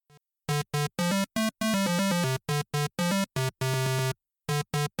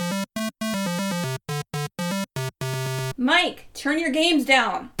Mike, turn your games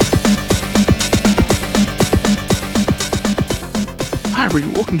down. Hi,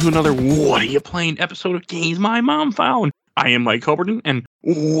 everybody. Welcome to another What Are You Playing episode of Games My Mom Found. I am Mike Hoberton, and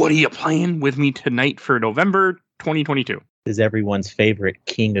what are you playing with me tonight for November 2022? Is everyone's favorite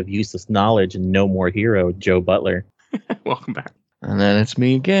king of useless knowledge and no more hero, Joe Butler. Welcome back. And then it's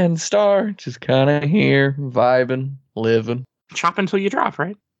me again, Star, just kind of here, vibing, living. Chop until you drop,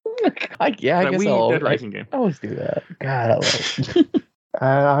 right? I guess Dead Rising game. I always do that. God, I love it.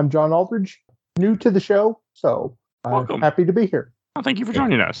 I'm John Aldridge, new to the show, so I'm Welcome. happy to be here. Well, thank you for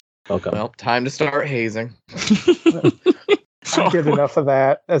joining us. Welcome. Well, time to start hazing. So, I get enough of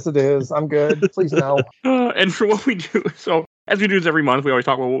that as it is. I'm good. Please no. and for what we do, so as we do this every month, we always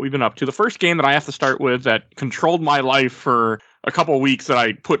talk about what we've been up to. The first game that I have to start with that controlled my life for a couple of weeks that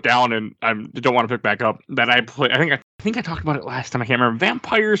I put down and I don't want to pick back up, that I play. I think I talked about it last time. I can't remember.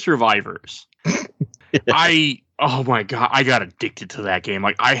 Vampire Survivors. Oh my God, I got addicted to that game.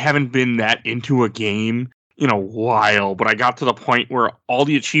 Like, I haven't been that into a game in a while, but I got to the point where all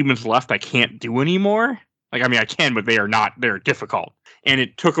the achievements left I can't do anymore. Like, I mean, I can, but they're difficult. And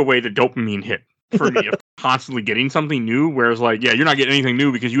it took away the dopamine hit for me of constantly getting something new, whereas, like, yeah, you're not getting anything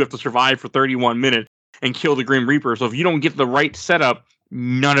new because you have to survive for 31 minutes and kill the Grim Reaper. So if you don't get the right setup,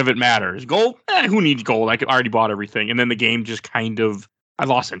 none of it matters. Gold? Who needs gold? I already bought everything. And then the game just I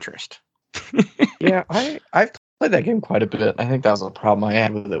lost interest. Yeah, I've played that game quite a bit. I think that was a problem I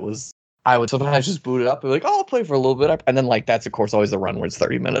had with it was I would sometimes just boot it up and be like, oh, I'll play for a little bit. And then, like, that's, of course, always the run where it's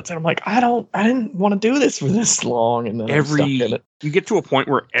 30 minutes. And I'm like, I didn't want to do this for this long. And then I'm stuck in it. You get to a point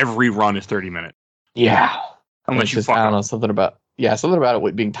where every run is 30 minutes. Yeah. Unless you just, fuck I don't up. know, something about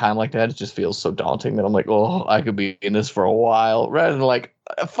it being timed like that. It just feels so daunting that I'm like, oh, I could be in this for a while. Rather than, like,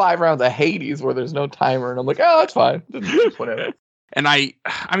 5 rounds of Hades where there's no timer. And I'm like, oh, it's fine. Whatever. And I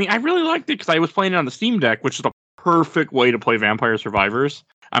really liked it because I was playing it on the Steam Deck, which is the perfect way to play Vampire Survivors.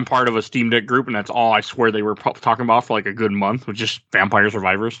 I'm part of a Steam Deck group, and that's all I swear they were talking about for like a good month, was just Vampire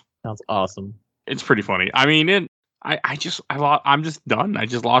Survivors. Sounds awesome. It's pretty funny. I mean, I'm just done. I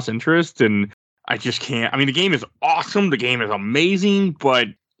just lost interest, and I just can't. I mean, the game is awesome. The game is amazing, but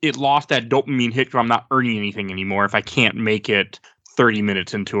it lost that dopamine hit because I'm not earning anything anymore if I can't make it 30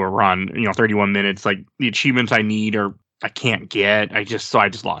 minutes into a run. 31 minutes. Like, the achievements I need or I can't get. I just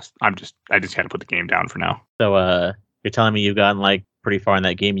lost. I just had to put the game down for now. So, you're telling me you've gotten like pretty far in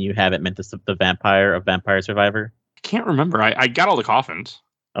that game and you haven't met the vampire of Vampire Survivor? I can't remember. I got all the coffins.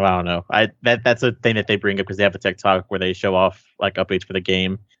 Oh, I don't know. That's a thing that they bring up because they have a TikTok where they show off like updates for the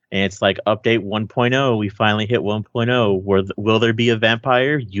game. And it's like update 1.0. We finally hit 1.0. Will there be a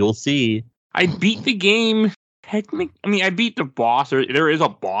vampire? You'll see. I beat the game. Technically, I mean, I beat the boss. There is a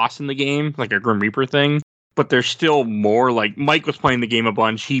boss in the game, like a Grim Reaper thing. But there's still more. Like, Mike was playing the game a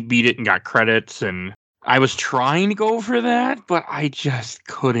bunch. He beat it and got credits. And I was trying to go for that, but I just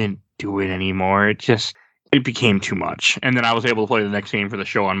couldn't do it anymore. It became too much. And then I was able to play the next game for the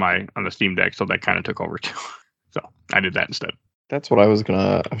show on the Steam Deck. So that kind of took over too. So I did that instead. That's what I was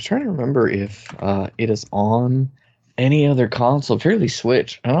trying to remember if it is on any other console. Apparently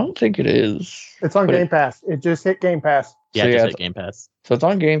Switch. I don't think it is. It's on Game Pass. It just hit Game Pass. Yeah, So, just yeah, like Game Pass. So it's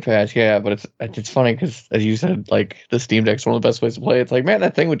on Game Pass, yeah, but it's funny because, as you said, like, the Steam Deck's one of the best ways to play. It's like, man,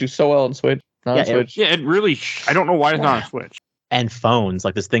 that thing would do so well on Switch. Not on Switch. Yeah, it really. I don't know why it's not on Switch. And phones.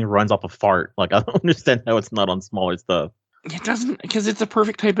 Like, this thing runs off a fart. Like, I don't understand how it's not on smaller stuff. It doesn't, because it's a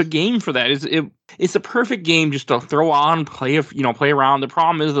perfect type of game for that. It's a perfect game just to throw on, play around. The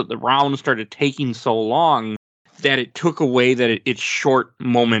problem is that the rounds started taking so long that it took away it's short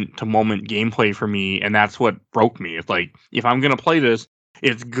moment to moment gameplay for me, and that's what broke me. It's like, if I'm gonna play this,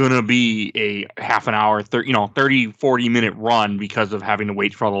 it's gonna be a half an hour, 30, 40 minute run because of having to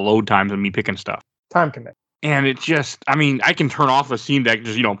wait for all the load times and me picking stuff. Time commit. And it just, I mean, I can turn off a Steam Deck,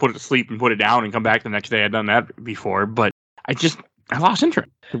 just, put it to sleep and put it down and come back the next day. I've done that before, but I lost interest.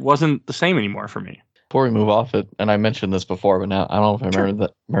 It wasn't the same anymore for me. Before we move off it, and I mentioned this before, but now I don't know if I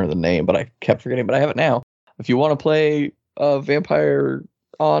remember the name, but I kept forgetting, but I have it now. If you want to play Vampire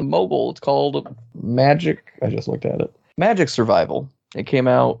on mobile, it's called Magic. I just looked at it. Magic Survival. It came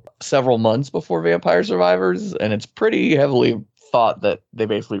out several months before Vampire Survivors, and it's pretty heavily thought that they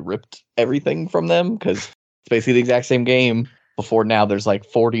basically ripped everything from them because it's basically the exact same game. Before now, there's like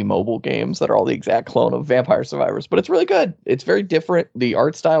 40 mobile games that are all the exact clone of Vampire Survivors, but it's really good. It's very different. The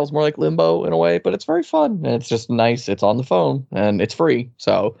art style is more like Limbo in a way, but it's very fun, and it's just nice. It's on the phone, and it's free.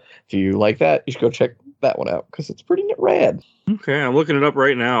 So if you like that, you should go check that one out because it's pretty rad. Okay, I'm looking it up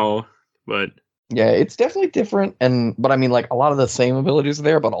right now, but yeah, it's definitely different, but I mean, like, a lot of the same abilities are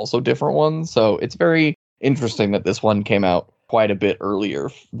there, but also different ones. So it's very interesting that this one came out quite a bit earlier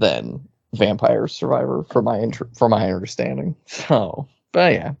than Vampire Survivor for my understanding. So,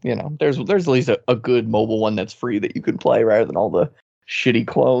 but yeah, there's at least a good mobile one that's free that you can play rather than all the shitty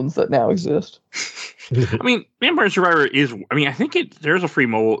clones that now exist. I mean, Vampire Survivor is. I mean, I think there's a free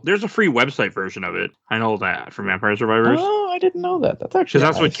website version of it. I know that for Vampire Survivors. Oh, I didn't know that. That's actually because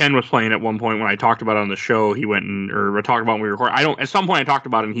that's nice. what Ken was playing at one point when I talked about it on the show. He went or I talked about when we recorded. At some point I talked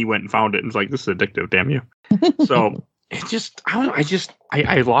about it and he went and found it and was like, "This is addictive, damn you." So it just, I don't know.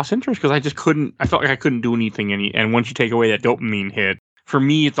 I lost interest because I just couldn't. I felt like I couldn't do anything. And once you take away that dopamine hit, for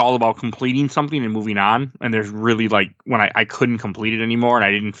me, it's all about completing something and moving on. And there's really when I couldn't complete it anymore, and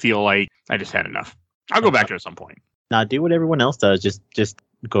I didn't feel like I just had enough. I'll go back to it at some point. Now do what everyone else does. Just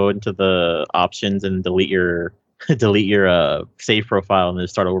go into the options and delete your save profile and then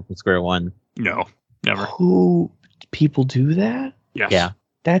start over from square one. No, never. Who people do that? Yes. Yeah.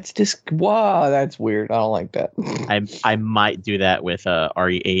 That's just that's weird. I don't like that. I might do that with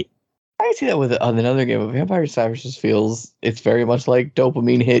RE8. I see that with another game. But Vampire Survivors just feels it's very much like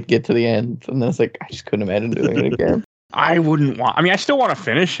dopamine hit, get to the end, and then it's like I just couldn't imagine doing it again. I wouldn't want. I mean, I still want to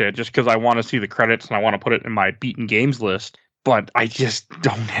finish it just because I want to see the credits and I want to put it in my beaten games list. But I just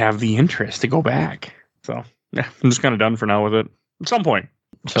don't have the interest to go back. So yeah, I'm just kind of done for now with it. At some point,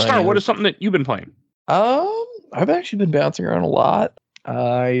 Star, what is something that you've been playing? I've actually been bouncing around a lot.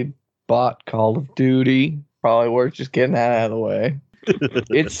 I bought Call of Duty. Probably worth just getting that out of the way.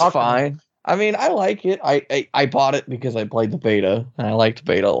 It's fine. I mean, I like it. I bought it because I played the beta and I liked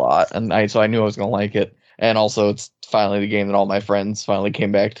beta a lot, and so I knew I was gonna like it. And also, it's finally the game that all my friends finally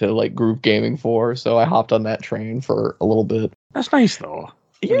came back to like group gaming for. So I hopped on that train for a little bit. That's nice though.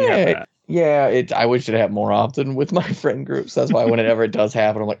 Yeah. I wish it had more often with my friend groups. That's why whenever it does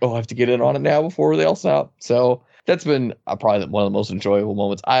happen, I'm like, oh, I have to get in on it now before they all stop. So that's been probably one of the most enjoyable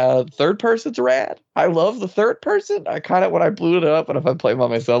moments. Third person's rad. I love the third person. I kind of when I blew it up, and if I play by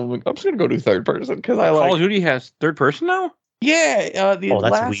myself, I'm like, I'm just gonna go do third person because I like. Call of Duty has third person now. Yeah.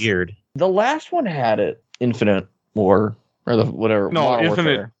 That's weird. The last one had it. Infinite War or the whatever. No, Modern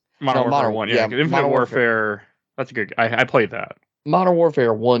Infinite Warfare. Modern Warfare 1. Yeah, Infinite Modern Warfare. That's a good. I played that. Modern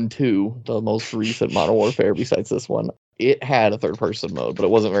Warfare 1, 2, the most recent Modern Warfare besides this one. It had a third-person mode, but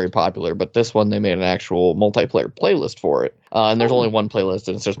it wasn't very popular. But this one, they made an actual multiplayer playlist for it. And there's only one playlist,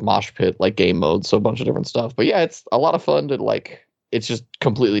 and it's just mosh pit, like game mode, so a bunch of different stuff. But yeah, it's a lot of fun to, like, it just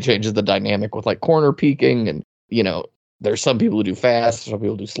completely changes the dynamic with, like, corner peeking. And, there's some people who do fast, some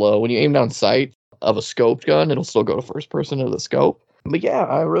people do slow. When you aim down sight of a scoped gun, it'll still go to first person into the scope. But yeah,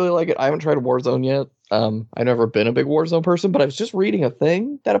 I really like it. I haven't tried Warzone yet. I've never been a big Warzone person, but I was just reading a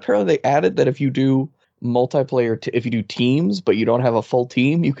thing that apparently they added that if you do multiplayer, if you do teams, but you don't have a full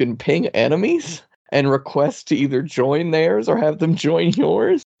team, you can ping enemies and request to either join theirs or have them join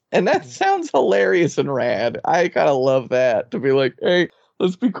yours. And that sounds hilarious and rad. I kind of love that, to be like, hey,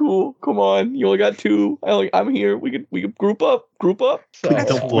 let's be cool. Come on, you only got two. I'm here. We could group up. So, Please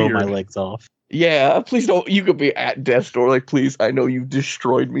don't blow my legs off. Yeah, please don't. You could be at death's door, like, please. I know you've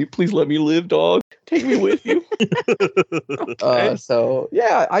destroyed me. Please let me live, dog. Take me with you. Okay. So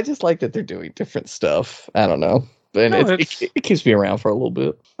yeah, I just like that they're doing different stuff. I don't know, and it keeps me around for a little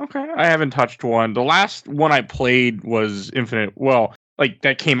bit. Okay, I haven't touched one. The last one I played was Infinite. Well, like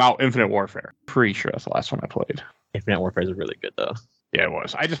that came out, Infinite Warfare. Pretty sure that's the last one I played. Infinite Warfare is really good though. Yeah, it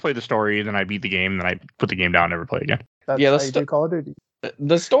was. I just played the story, then I beat the game, then I put the game down, and never played again. That's Yeah, how that's you do Call of Duty.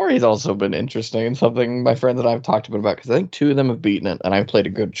 The story's also been interesting and something my friends and I have talked about because I think two of them have beaten it and I've played a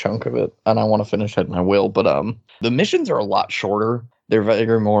good chunk of it and I want to finish it and I will. But the missions are a lot shorter. They're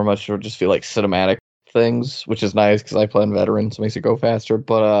very more much just feel like cinematic things, which is nice because I play on veteran, so it makes it go faster.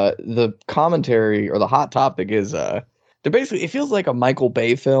 But the commentary or the hot topic is they're basically, it feels like a Michael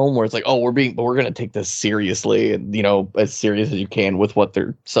Bay film where it's like, oh, we're gonna take this seriously and as serious as you can with what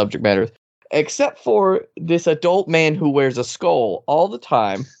their subject matter is. Except for this adult man who wears a skull all the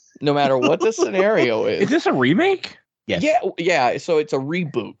time, no matter what the scenario is. Is this a remake? Yes. Yeah. So it's a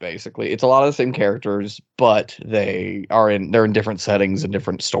reboot, basically. It's a lot of the same characters, but they're in different settings and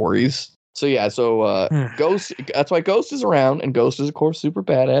different stories. So yeah, Ghost. That's why Ghost is around, and Ghost is of course super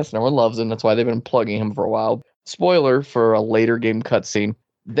badass, and everyone loves him. That's why they've been plugging him for a while. Spoiler for a later game cutscene: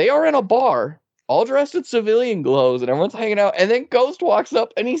 they are in a bar, all dressed in civilian clothes, and everyone's hanging out. And then Ghost walks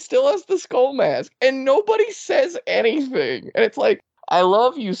up, and he still has the skull mask, and nobody says anything. And it's like, I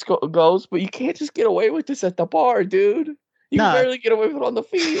love you, Ghost, but you can't just get away with this at the bar, dude. You can barely get away with it on the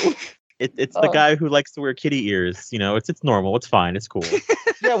field. It's the guy who likes to wear kitty ears. It's normal. It's fine. It's cool.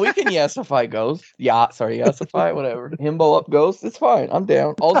 Yeah, we can yesify Ghost. Yesify, whatever. Himbo up Ghost. It's fine. I'm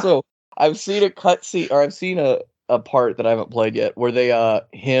down. Also, I've seen a cutscene, or I've seen a part that I haven't played yet, where they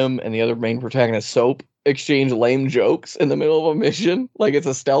him and the other main protagonist, Soap, exchange lame jokes in the middle of a mission. Like it's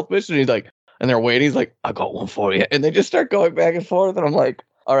a stealth mission. He's like, and they're waiting. He's like, I got one for you. And they just start going back and forth. And I'm like,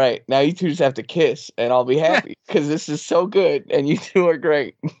 all right, now you two just have to kiss and I'll be happy because this is so good and you two are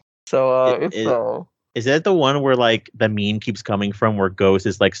great. So Is that the one where like the meme keeps coming from where Ghost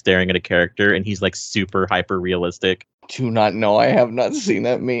is like staring at a character and he's like super hyper realistic? Do not know. I have not seen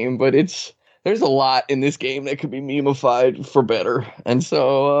that meme, but there's a lot in this game that could be memeified for better. And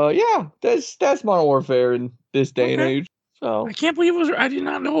so yeah, that's Modern Warfare in this day and age. So I can't believe it was. I did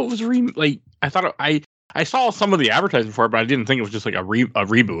not know it was I thought I saw some of the advertising for it, but I didn't think it was just like a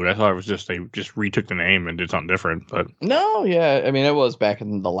reboot. I thought it was just they just retook the name and did something different. But no, yeah, I mean it was back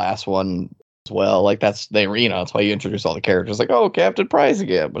in the last one as well. Like that's that's why you introduce all the characters. Like, oh, Captain Price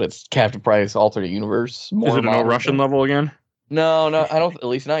again, but it's Captain Price alternate universe. Is it no Russian level again? No, I don't. At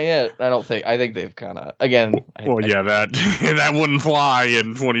least not yet. I don't think. I think they've kind of again. That wouldn't fly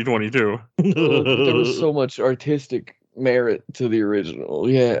in 2022. There was so much artistic merit to the original.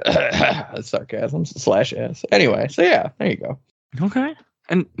 Yeah, that's sarcasm / s. Anyway, so yeah, there you go. Okay.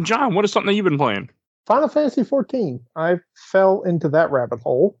 And John, what is something that you've been playing? Final Fantasy 14. I fell into that rabbit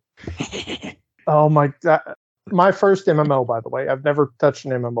hole. Oh my god. My first MMO, by the way. I've never touched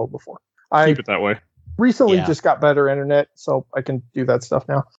an MMO before. Keep it that way. Recently just got better internet, so I can do that stuff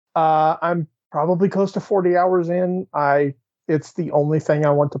now. I'm probably close to 40 hours in. It's the only thing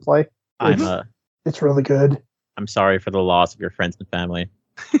I want to play. It's really good. I'm sorry for the loss of your friends and family.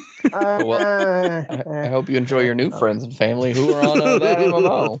 I hope you enjoy your new friends and family who are on that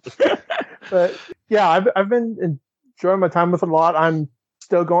MMO. But yeah, I've been enjoying my time with it a lot. I'm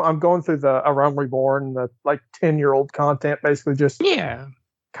going through the A Realm Reborn, the like 10-year-old content, basically just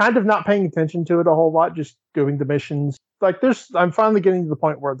kind of not paying attention to it a whole lot, just doing the missions. Like I'm finally getting to the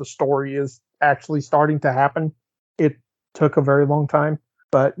point where the story is actually starting to happen. It took a very long time,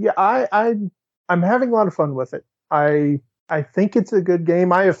 but yeah, I'm having a lot of fun with it. I think it's a good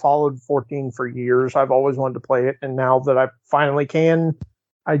game. I have followed 14 for years. I've always wanted to play it, and now that I finally can,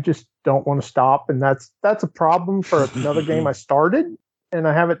 I just don't want to stop. And that's a problem for another game I started and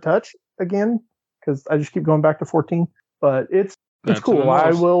I haven't touched again because I just keep going back to 14. But it's cool.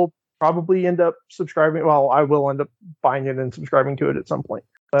 I will probably end up subscribing. Well, I will end up buying it and subscribing to it at some point.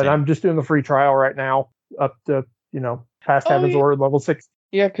 But I'm just doing the free trial right now up to past Heaven's Word level 6.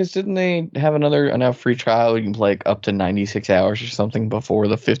 Yeah, because didn't they have enough free trial? You can play up to 96 hours or something before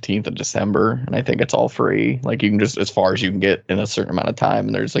the 15th of December. And I think it's all free. Like you can just as far as you can get in a certain amount of time.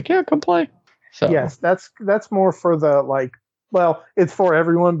 And they're just like, yeah, come play. So yes, that's more for the it's for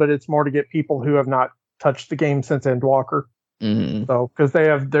everyone, but it's more to get people who have not touched the game since Endwalker. Mm-hmm. So because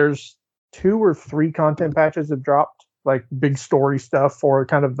there's 2 or 3 content patches have dropped, like big story stuff for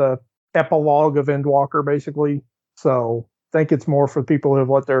kind of the epilogue of Endwalker, basically. So I think it's more for people who have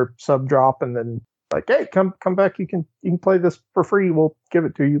let their sub drop and then like, hey, come back. You can play this for free. We'll give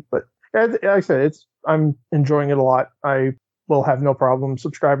it to you. But like I said, I'm enjoying it a lot. I will have no problem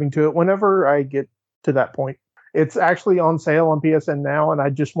subscribing to it whenever I get to that point. It's actually on sale on PSN now, and I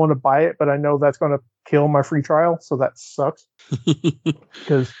just want to buy it, but I know that's going to kill my free trial, so that sucks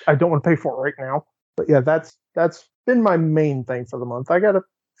because I don't want to pay for it right now. But yeah, that's been my main thing for the month. I got a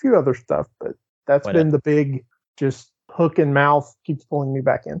few other stuff, but that's been the big just hook and mouth keeps pulling me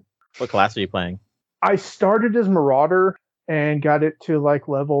back in. What class are you playing? I started as Marauder and got it to like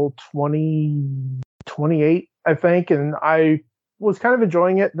level 28, I think, and I was kind of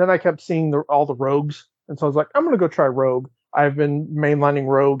enjoying it. Then I kept seeing all the rogues, and so I was like, I'm going to go try Rogue. I've been mainlining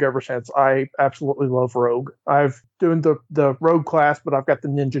Rogue ever since. I absolutely love Rogue. I've doing the Rogue class, but I've got the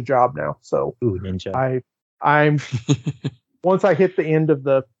Ninja job now. So Ninja. I'm once I hit the end of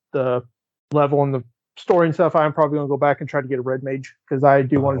the level and the story and stuff, I'm probably going to go back and try to get a Red Mage because I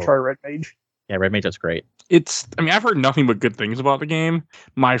do want to try Red Mage. Yeah, Red Mage is great. I've heard nothing but good things about the game.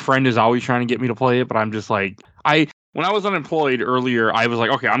 My friend is always trying to get me to play it, but I'm just like, when I was unemployed earlier, I was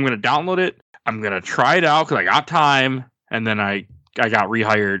like, okay, I'm going to download it. I'm going to try it out because I got time. And then I got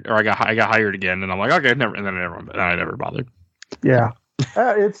rehired, or I got hired again, and I'm like, okay, never. And then I never bothered. Yeah,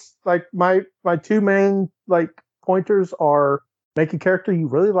 it's like my 2 main pointers are make a character you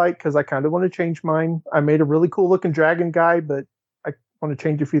really like because I kind of want to change mine. I made a really cool looking dragon guy, but I want to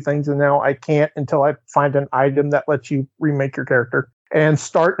change a few things, and now I can't until I find an item that lets you remake your character. And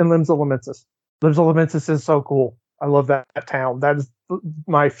start in Limbs of Lamentis. Limbs of Lamentis is so cool. I love that town. That is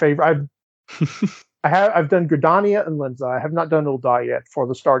my favorite. I've done Gridania and Limsa. I have not done Ul'dah yet for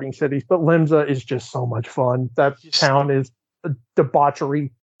the starting cities, but Limsa is just so much fun. That town is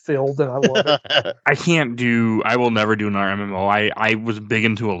debauchery filled, and I love it. I will never do another MMO. I was big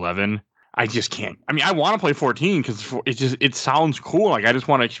into 11. I just can't. I mean, I want to play 14 because it sounds cool. Like I just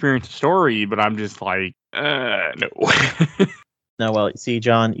want to experience the story, but I'm just like, no. No, well, see,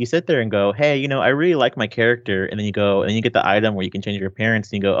 John, you sit there and go, hey, I really like my character. And then you go, and you get the item where you can change your appearance.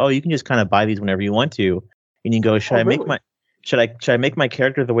 And you go, oh, you can just kind of buy these whenever you want to. And you go, should I make my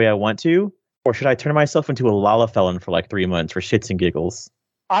character the way I want to? Or should I turn myself into a Lalafellin for like 3 months for shits and giggles?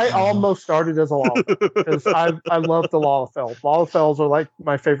 I almost started as a Lalafell because I love the Lalafell. Lalafells are like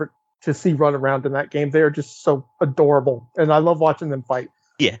my favorite to see run around in that game. They are just so adorable. And I love watching them fight.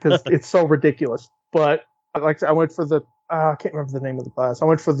 Yeah. Because it's so ridiculous. But I went for the I can't remember the name of the class. I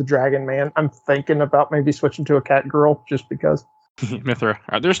went for the Dragon Man. I'm thinking about maybe switching to a Cat Girl just because. Mythra.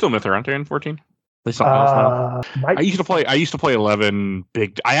 There's still Mythra, aren't they, in 14? There's something else now. I used to play 11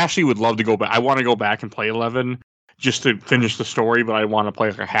 big. I actually would love to go back. I want to go back and play 11 just to finish the story, but I want to play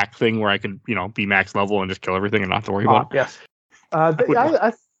like a hack thing where I could, be max level and just kill everything and not have to worry about it. Yes. I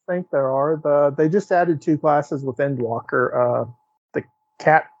think there are. They just added 2 classes with Endwalker. The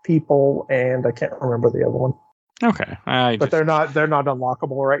Cat People, and I can't remember the other one. Okay, but they're not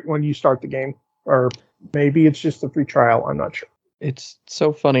unlockable right when you start the game, or maybe it's just a free trial. I'm not sure. It's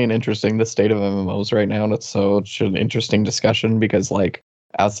so funny and interesting, the state of MMOs right now, and it's such an interesting discussion because, like,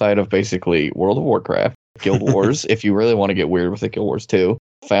 outside of basically World of Warcraft, Guild Wars, if you really want to get weird with it, Guild Wars 2,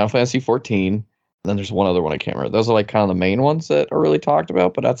 Final Fantasy 14, and then there's one other one I can't remember. Those are like kind of the main ones that are really talked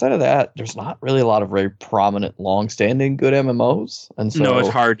about, but outside of that, there's not really a lot of very prominent, long-standing good MMOs, and so it's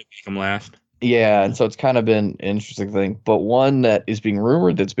hard to make them last. Yeah, and so it's kind of been an interesting thing. But one that is being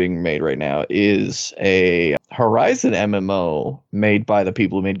rumored that's being made right now is a Horizon MMO made by the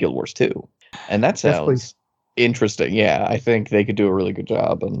people who made Guild Wars 2. And that sounds interesting. Yeah, I think they could do a really good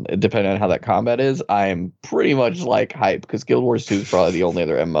job. And depending on how that combat is, I am pretty much like hype because Guild Wars 2 is probably the only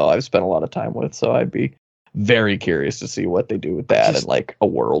other MMO I've spent a lot of time with. So I'd be very curious to see what they do with that and like a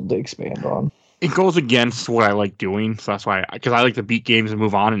world they expand on. It goes against what I like doing, so that's why. Because I like to beat games and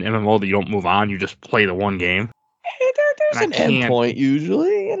move on. In MMO, that you don't move on; you just play the one game. Hey, there's an endpoint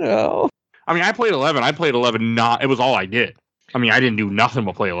usually, I mean, I played 11. I played 11. It was all I did. I mean, I didn't do nothing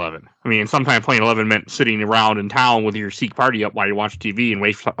but play 11. I mean, sometimes playing 11 meant sitting around in town with your Seek party up while you watch TV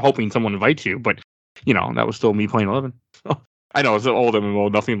and hoping someone invites you. But that was still me playing 11. So, I know it's an old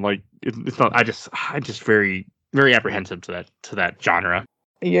MMO. Nothing like it's not. I just very very apprehensive to that genre.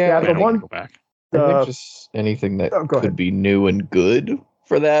 Yeah, the one. Go back. I think just anything that could be new and good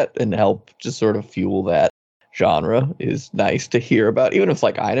for that and help just sort of fuel that genre is nice to hear about. Even if it's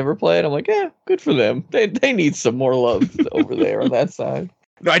like I never played, I'm like, yeah, good for them. They need some more love over there on that side.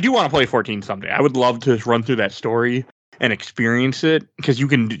 No, I do want to play 14 someday. I would love to run through that story and experience it because you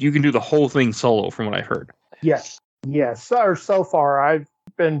can do the whole thing solo from what I've heard. Yes. So far I've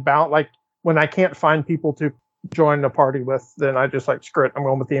been bound, like when I can't find people to join the party with, then I just like screw it. I'm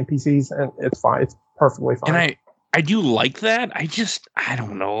going with the NPCs and it's fine. It's perfectly fine. And I do like that. I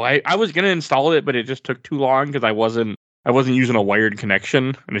don't know. I was gonna install it, but it just took too long because I wasn't using a wired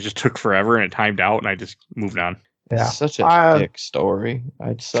connection and it just took forever and it timed out and I just moved on. Yeah. It's such a thick story.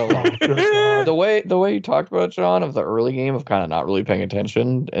 The way you talked about it, John, of the early game of kind of not really paying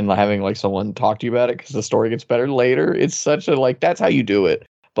attention and having like someone talk to you about it because the story gets better later. It's such a like that's how you do it.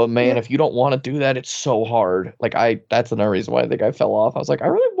 But man, if you don't want to do that, it's so hard. Like that's another reason why I think I fell off. I was like, I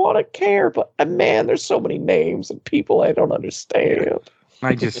really want to care, but man, there's so many names and people I don't understand.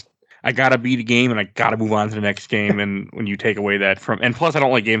 I gotta beat a game and I gotta move on to the next game. And when you take away that and plus I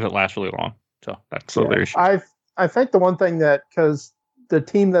don't like games that last really long. So that's the issue. I think the one thing that because the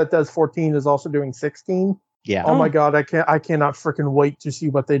team that does 14 is also doing 16. Yeah. Oh my God, I cannot freaking wait to see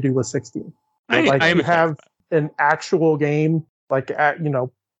what they do with 16. You have an actual game, like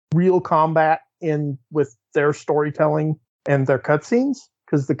real combat in with their storytelling and their cutscenes,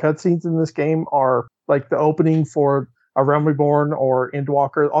 because the cutscenes in this game are like the opening for A Realm Reborn or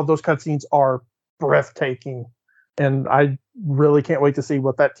Endwalker. All those cutscenes are breathtaking, and I really can't wait to see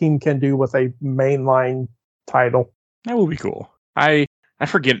what that team can do with a mainline title. That will be cool. I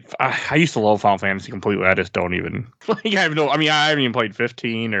forget. I used to love Final Fantasy completely. I just don't even. I haven't even played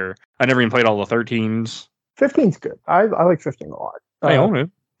 15, or I never even played all the 13s. 15's good. I like 15 a lot. I own it.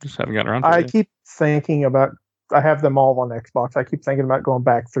 Just haven't gotten around to it. I keep thinking about. I have them all on Xbox. I keep thinking about going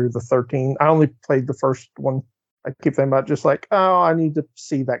back through the 13. I only played the first one. I keep thinking about just like, I need to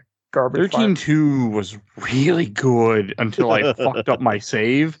see that garbage. 13.2 was really good until I fucked up my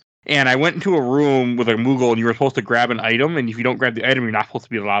save. And I went into a room with a Moogle and you were supposed to grab an item. And if you don't grab the item, you're not supposed to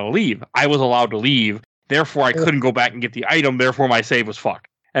be allowed to leave. I was allowed to leave. Therefore, I couldn't go back and get the item. Therefore, my save was fucked.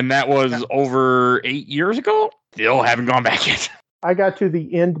 And that was over 8 years ago. Still haven't gone back yet. I got to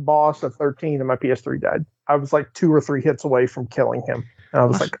the end boss of 13 and my PS3 died. I was like 2 or 3 hits away from killing him. And I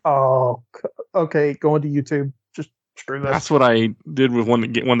was like, oh, okay, going to YouTube. Just screw this. That's what I did with one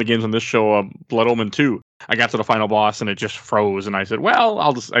of the games on this show, Blood Omen 2. I got to the final boss and it just froze, and I said, well,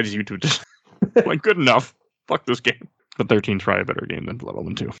 I just YouTube this. Like, good enough. Fuck this game. But 13's probably a better game than Blood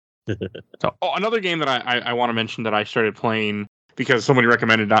Omen 2. So, another game that I want to mention that I started playing because somebody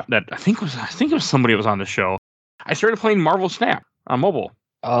recommended that I think it was somebody that was on the show. I started playing Marvel Snap on mobile.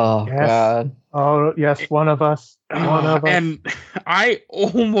 Oh Yes. God. Oh yes, one of us. One of us. And I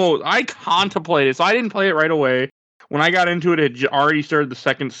contemplated, so I didn't play it right away. When I got into it, it had already started the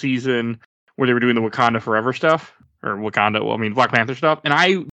second season where they were doing the Wakanda Forever stuff, or Black Panther stuff. And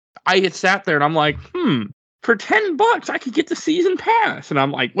I had sat there and I'm like, for $10 I could get the season pass. And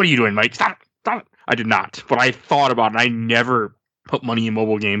I'm like, what are you doing, Mike? Stop it. I did not, but I thought about it. I never put money in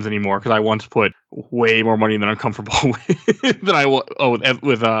mobile games anymore because I once put way more money than I'm comfortable with than I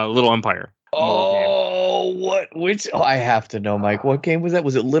with Little Empire. Oh, what? Which? Oh, I have to know, Mike. What game was that?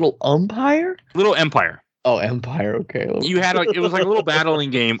 Was it Little Umpire? Little Empire. Oh, Empire. Okay. You had it was like a little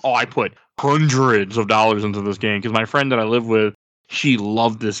battling game. Oh, I put hundreds of dollars into this game because my friend that I live with, she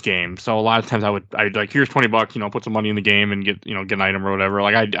loved this game. So a lot of times I'd like, here's $20, put some money in the game and get an item or whatever.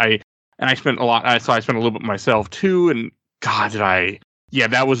 Like I spent a lot. So I spent a little bit myself too. And God,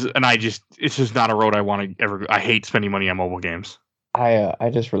 it's just not a road I want to ever. I hate spending money on mobile games. I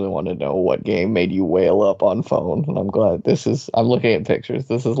just really want to know what game made you whale up on phone, and I'm glad I'm looking at pictures.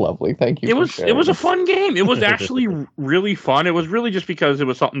 This is lovely. Thank you. It was a fun game. It was actually really fun. It was really just because it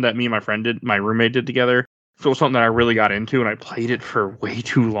was something that me and my roommate did together. So it was something that I really got into, and I played it for way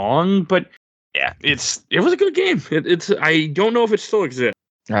too long. But yeah, it was a good game. I don't know if it still exists.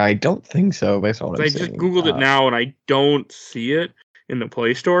 I don't think so, based on what I'm seeing. I just seeing. Googled it now, and I don't see it in the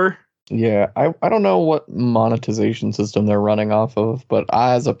Play Store. Yeah, I don't know what monetization system they're running off of, but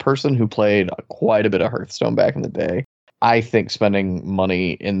as a person who played quite a bit of Hearthstone back in the day, I think spending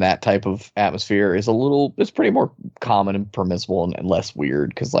money in that type of atmosphere is it's pretty more common and permissible and less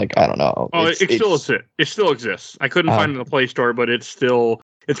weird because, like, I don't know. Oh, it still exists. I couldn't find it in the Play Store, but it's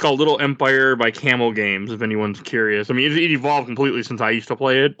called Little Empire by Camel Games, if anyone's curious. I mean, it evolved completely since I used to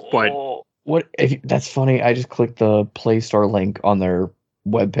play it, but... That's funny. I just clicked the Play Store link on their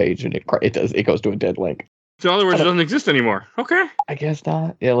webpage and it goes to a dead link. So in other words, it doesn't exist anymore. Okay. I guess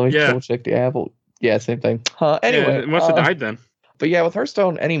not. Yeah, let me double check the Apple. Yeah, same thing. Anyway, yeah, it must have died then. But yeah, with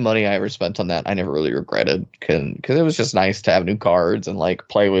Hearthstone, any money I ever spent on that, I never really regretted because it was just nice to have new cards and like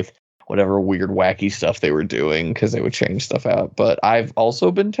play with whatever weird, wacky stuff they were doing because they would change stuff out. But I've also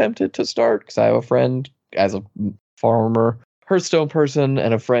been tempted to start because I have a friend as a former Hearthstone person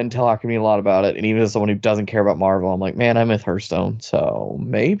and a friend talking to me a lot about it. And even as someone who doesn't care about Marvel, I'm like, man, I'm with Hearthstone. So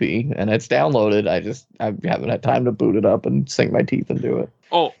maybe. And it's downloaded. I haven't had time to boot it up and sink my teeth into it.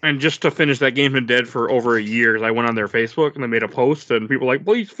 Oh, and just to finish, that game's been dead for over a year. I went on their Facebook and they made a post and people were like,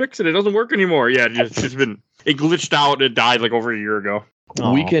 please fix it. It doesn't work anymore. Yeah, it glitched out. It died like over a year ago.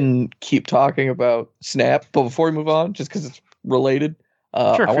 Aww. We can keep talking about Snap, but before we move on, just because it's related,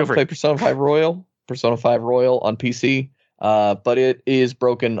 sure, I want to play Persona 5 Royal on PC. But it is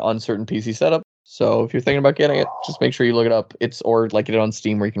broken on certain PC setups. So if you're thinking about getting it, just make sure you look it up. Or like get it on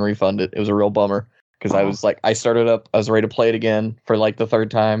Steam where you can refund it. It was a real bummer because I started up, I was ready to play it again for like the third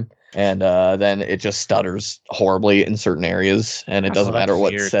time. And then it just stutters horribly in certain areas and it doesn't matter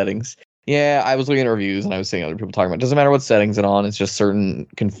what settings. Yeah, I was looking at reviews and I was seeing other people talking about it. Doesn't matter what settings it's on. It's just certain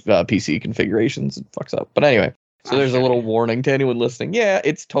PC configurations it fucks up. But anyway, so there's a little warning to anyone listening. Yeah,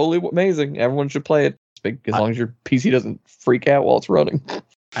 it's totally amazing. Everyone should play it. As long as your PC doesn't freak out while it's running.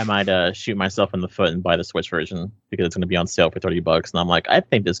 I might shoot myself in the foot and buy the Switch version because it's going to be on sale for $30. And I'm like, I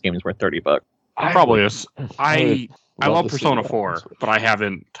think this game is worth $30. It probably is. I love Persona 4, but I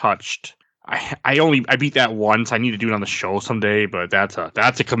haven't touched. I beat that once. I need to do it on the show someday, but that's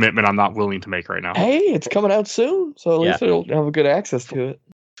a commitment I'm not willing to make right now. Hey, it's coming out soon, so at least I'll have a good access to it.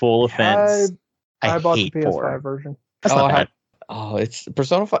 Full offense. I bought the PS5 version. That's not bad. It's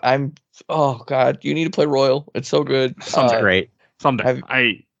Persona 5. Oh God, you need to play Royal. It's so good. Sounds great. Someday.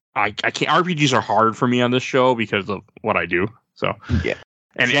 I can't. RPGs are hard for me on this show because of what I do. So yeah.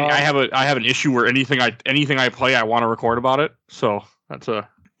 And I have an issue where anything I play, I want to record about it. So that's a.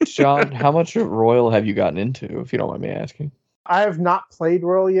 John, how much of Royal have you gotten into, if you don't mind me asking? I have not played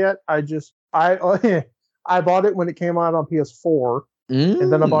Royal yet. I bought it when it came out on PS4,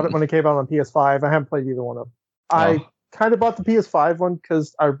 and then I bought it when it came out on PS5. I haven't played either one of them. I kind of bought the PS5 one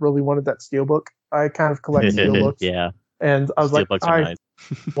because I really wanted that Steelbook. I kind of collect Steelbooks. Yeah. And I was Steelbooks are nice.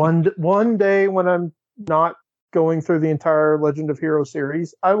 one day when I'm not going through the entire Legend of Heroes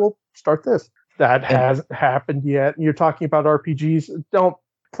series, I will start this. That hasn't happened yet. You're talking about RPGs.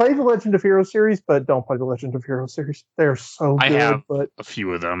 play the Legend of Heroes series, but don't play the Legend of Heroes series. They're so good. I have but a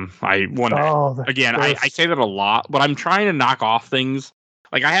few of them. I want again. they're- I say that a lot, but I'm trying to knock off things.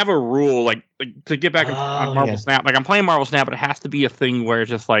 Like I have a rule, like to get back on Marvel Snap. Like I'm playing Marvel Snap, but it has to be a thing where it's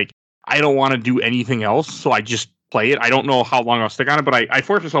just like I don't want to do anything else, so I just play it. I don't know how long I'll stick on it, but I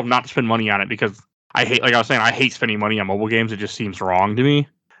force myself not to spend money on it because I hate, like I was saying, I hate spending money on mobile games. It just seems wrong to me.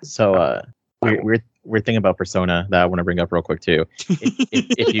 So we're thinking about Persona that I want to bring up real quick too.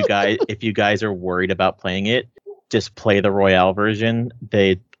 If you guys are worried about playing it, just play the Royale version.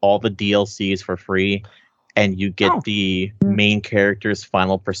 All the DLCs for free, and you get the main character's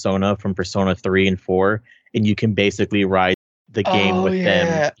final persona from Persona 3 and 4, and you can basically ride the game with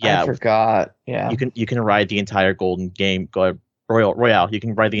them. Yeah, I forgot. Yeah, you can ride the entire Golden game, Royale. You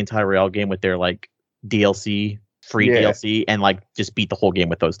can ride the entire Royale game with their like DLC, free DLC, and like just beat the whole game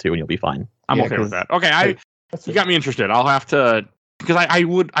with those two, and you'll be fine. I'm okay with that. Okay, you got me interested. I'll have to, because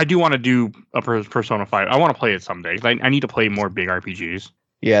I do want to do a Persona 5. I want to play it someday. I need to play more big RPGs.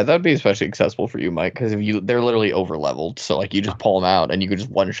 Yeah, that'd be especially accessible for you, Mike, because they're literally over leveled. So like you just pull them out and you can just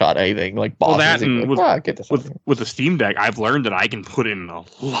one shot anything like bosses. Well, that and like, get this with the Steam Deck, I've learned that I can put in a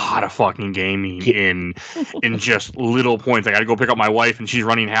lot of fucking gaming in just little points. I got to go pick up my wife and she's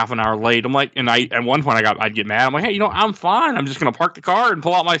running half an hour late. I'm like, and at one point I'd get mad. I'm like, hey, I'm fine. I'm just gonna park the car and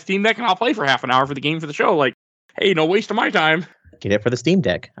pull out my Steam Deck and I'll play for half an hour for the game for the show. Like, hey, no waste of my time. Get it for the Steam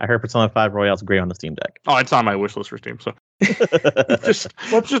Deck. I heard Persona 5 Royale's great on the Steam Deck. Oh, it's on my wish list for Steam. So I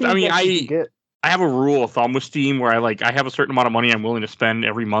have a rule of thumb with Steam where I have a certain amount of money I'm willing to spend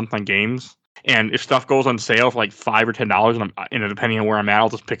every month on games. And if stuff goes on sale for like $5 or $10, and depending on where I'm at, I'll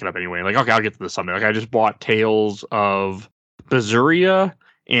just pick it up anyway. Like, okay, I'll get to this someday. Like, I just bought Tales of Berseria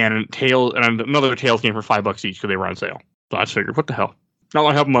and another Tales game for $5 each because they were on sale. So I just figured, what the hell? Now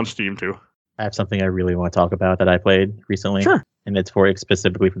I have them on Steam too. I have something I really want to talk about that I played recently. Sure. And it's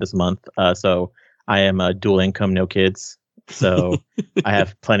specifically for this month. So I am a dual income, no kids. So I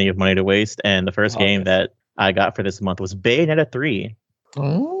have plenty of money to waste. And the first game that I got for this month was Bayonetta 3.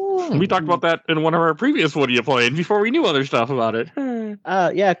 Oh. We talked about that in one of our previous What Are You Playing before we knew other stuff about it.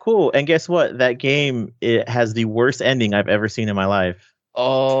 Yeah, cool. And guess what? That game, it has the worst ending I've ever seen in my life.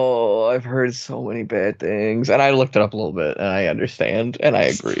 Oh, I've heard so many bad things. And I looked it up a little bit and I understand and I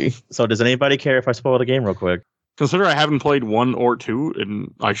agree. So does anybody care if I spoil the game real quick? Consider I haven't played 1 or 2,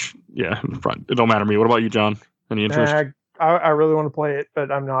 and it don't matter to me. What about you, John? Any interest? I really want to play it,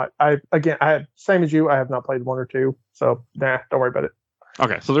 but I'm not. Same as you, I have not played 1 or 2, so don't worry about it.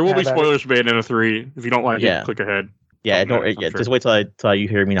 Okay, so there will be spoilers for Bayonetta 3. If you don't like it, click ahead. Yeah, just wait till you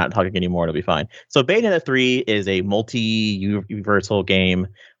hear me not talking anymore. It'll be fine. So Bayonetta 3 is a multi-universal game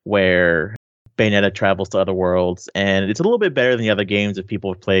where Bayonetta travels to other worlds, and it's a little bit better than the other games if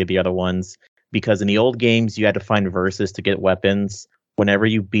people have played the other ones, because in the old games you had to find verses to get weapons. Whenever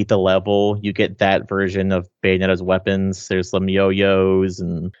you beat the level, you get that version of Bayonetta's weapons. There's some yo-yos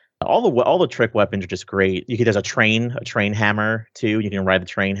and all the trick weapons are just great. There's a train hammer too. You can ride the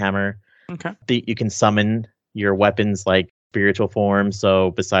train hammer. Okay. You can summon your weapons like spiritual form.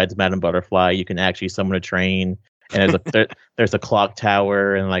 So besides Madame Butterfly, you can actually summon a train. And there's a clock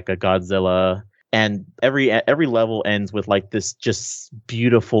tower and like a Godzilla. And every level ends with like this just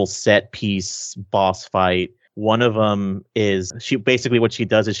beautiful set piece boss fight. One of them is what she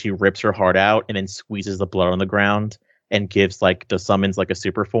does is she rips her heart out and then squeezes the blood on the ground and gives like the summons like a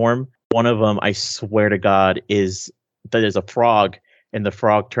super form. One of them, I swear to God, is that there's a frog and the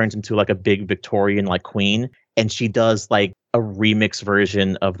frog turns into like a big Victorian like queen, and she does like a remix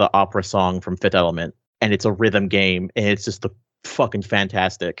version of the opera song from Fifth Element, and it's a rhythm game and it's just fucking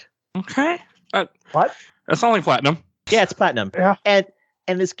fantastic. Okay. What? That's not like platinum. Yeah, it's platinum. Yeah.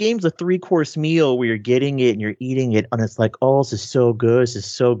 And this game's a 3-course meal where you're getting it and you're eating it, and it's like, oh, this is so good. This is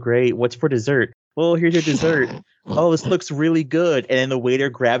so great. What's for dessert? Well, here's your dessert. Oh, this looks really good. And then the waiter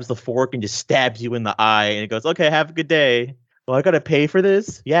grabs the fork and just stabs you in the eye, and it goes, okay, have a good day. Well, I got to pay for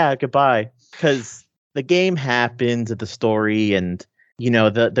this? Yeah, goodbye. Because the game happens at the story, and,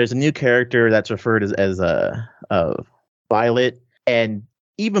 there's a new character that's referred as Violet. And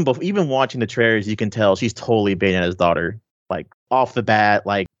even watching the trailers, you can tell she's totally Bayonetta's daughter. Like off the bat,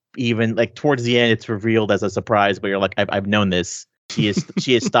 like even like towards the end, it's revealed as a surprise. But you're like, I've known this. She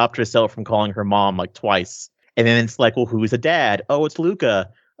has stopped herself from calling her mom like twice, and then it's like, well, who's the dad? Oh, it's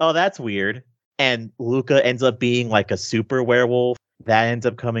Luca. Oh, that's weird. And Luca ends up being like a super werewolf that ends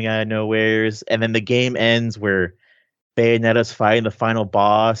up coming out of nowheres, and then the game ends where Bayonetta's fighting the final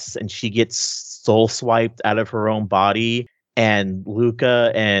boss, and she gets soul swiped out of her own body. And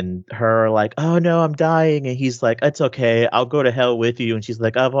Luca and her are like, oh no, I'm dying. And he's like, it's okay, I'll go to hell with you. And she's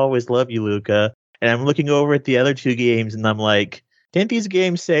like, I've always loved you, Luca. And I'm looking over at the other 2 games and I'm like, Didn't these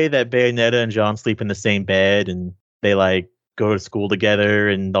games say that Bayonetta and John sleep in the same bed and they like go to school together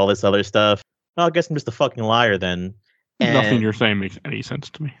and all this other stuff? Well, I guess I'm just a fucking liar then. And Nothing you're saying makes any sense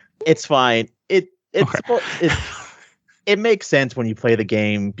to me. it's fine. It makes sense when you play the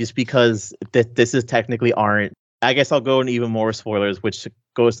game just because this is technically aren't. I guess I'll go into even more spoilers, which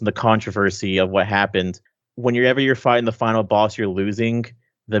goes to the controversy of what happened. Whenever you're fighting the final boss you're losing,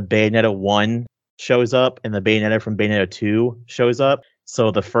 the Bayonetta 1 shows up and the Bayonetta from Bayonetta 2 shows up. So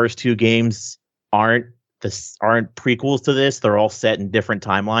the first two games aren't prequels to this. They're all set in different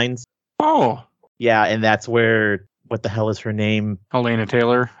timelines. Oh, Yeah, and that's where, what the hell is her name? Helena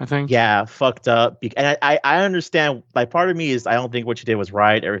Taylor, I think. Yeah, fucked up. And I understand, like, part of me is I don't think what you did was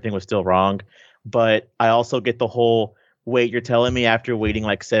right. Everything was still wrong. But I also get the whole, wait, you're telling me after waiting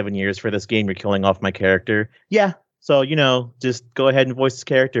like 7 years for this game, you're killing off my character? Yeah. So, just go ahead and voice this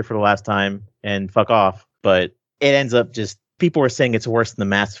character for the last time and fuck off. But it ends up just, people were saying it's worse than the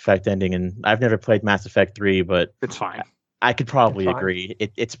Mass Effect ending. And I've never played Mass Effect 3, but It's fine. I could probably It's fine. agree.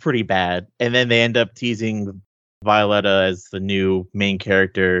 It's pretty bad. And then they end up teasing Violetta as the new main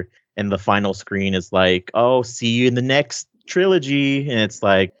character. And the final screen is like, oh, see you in the next trilogy. And it's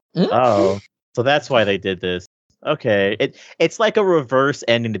like, oh, so that's why they did this. Okay. It's like a reverse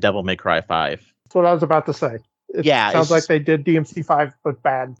ending to Devil May Cry 5. That's what I was about to say. It Yeah, sounds it's like just- they did DMC5, but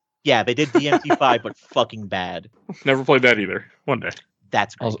bad. Yeah, they did DMC5, but fucking bad. Never played that either. One day.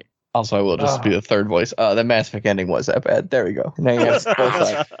 That's Also- great. Also, I will just be the third voice. The Mass Effect ending was that bad. There we go. Now you have both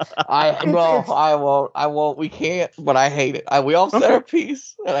sides. I won't. We can't. But I hate it. We all said our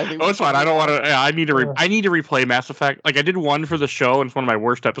piece. And I think Oh, it's fine. I don't want to. I need to. I need to replay Mass Effect. Like I did one for the show, and it's one of my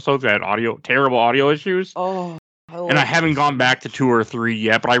worst episodes. I had terrible audio issues, Oh, and I haven't gone back to 2 or 3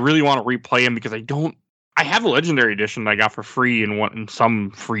 yet. But I really want to replay them because I don't. I have a Legendary Edition that I got for free in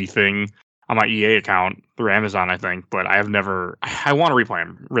some free thing on my EA account through Amazon, I think. But I have never. I want to replay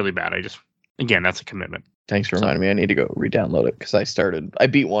them really bad. Again, that's a commitment. Thanks for reminding me. I need to go re-download it because I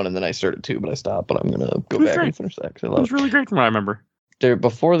beat 1 and then I started 2, but I stopped. But I'm gonna go It was back great. and finish that because I It love was it. really great from what I remember. There,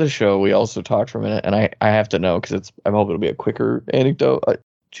 before the show, we also talked for a minute, and I have to know because I'm hoping it'll be a quicker anecdote.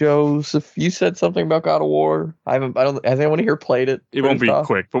 Joseph, you said something about God of War. Has anyone here played it? It won't be First off?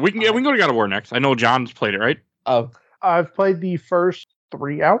 quick, but we can go to God of War next. I know John's played it, right? Oh, I've played the first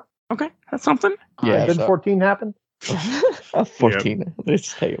 3 out. Okay, that's something. yeah. Then so- 14 happened. 14.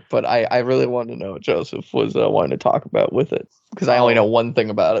 But I really wanted to know what Joseph was wanting to talk about with it because I only know one thing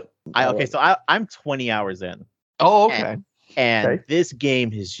about it. I'm 20 hours in. Oh, okay. And Okay. this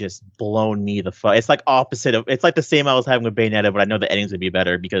game has just blown me the fuck. It's like opposite of. It's like the same I was having with Bayonetta, but I know the endings would be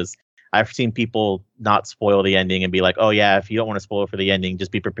better because I've seen people not spoil the ending and be like, "Oh yeah, if you don't want to spoil it for the ending,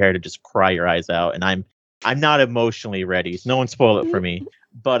 just be prepared to just cry your eyes out." And I'm not emotionally ready. So no one spoil it for me.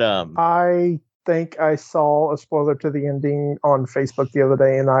 But I think I saw a spoiler to the ending on Facebook the other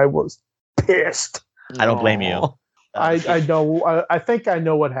day, and I was pissed. I don't blame you. I know. I think I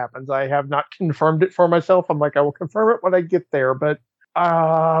know what happens. I have not confirmed it for myself. I'm like, I will confirm it when I get there, but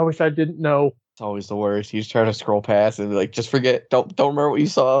I wish I didn't know. It's always the worst. You just try to scroll past and be like, just forget. Don't remember what you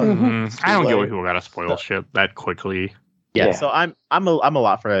saw. I don't get why late. people gotta spoil shit that quickly. Yeah. So I'm a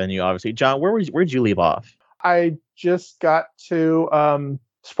lot further than you, obviously. John, where'd you leave off? I just got to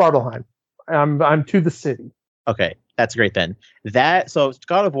Spartalheim. I'm to the city. Okay, that's great then. So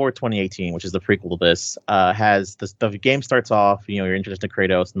God of War 2018, which is the prequel to this, has the game starts off, you're introduced to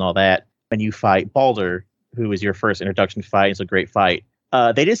Kratos and all that, and you fight Baldur, who is your first introduction fight. It's a great fight.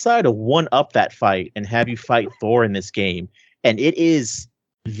 They decided to one-up that fight and have you fight Thor in this game, and it is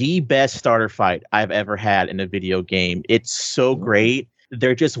the best starter fight I've ever had in a video game. It's so great.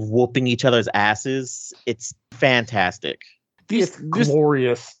 They're just whooping each other's asses. It's fantastic. It's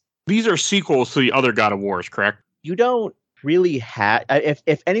glorious. These are sequels to the other God of Wars, correct? You don't really have,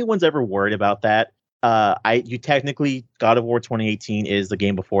 if anyone's ever worried about that, you technically, God of War 2018 is the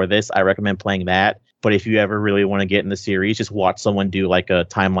game before this. I recommend playing that. But if you ever really want to get in the series, just watch someone do like a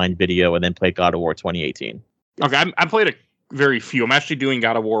timeline video and then play God of War 2018. Okay, I played a very few. I'm actually doing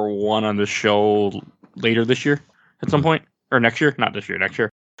God of War 1 on this show later this year at some point. Or next year? Not this year, next year.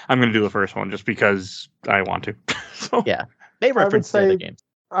 I'm going to do the first one just because I want to. So, Yeah, they reference the other games.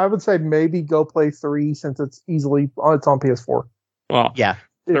 I would say maybe go play 3 since it's on PS4. well, Yeah,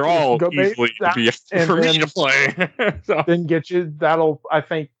 they're all easily and for me then- to play. So, Then get you. I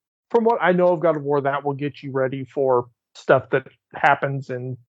think, from what I know of God of War, that will get you ready for stuff that happens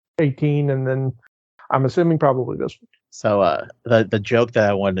in 18, and then I'm assuming probably this one. So the joke that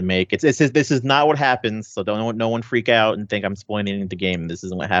I wanted to make, this is not what happens. So no one freak out and think I'm spoiling the game. This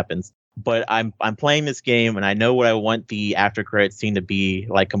isn't what happens. But I'm playing this game and I know what I want the after credits scene to be,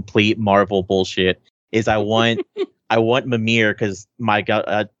 like complete Marvel bullshit. Is I want I want Mimir because my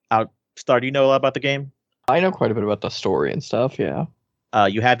God, Star, do you know a lot about the game? I know quite a bit about the story and stuff. Yeah.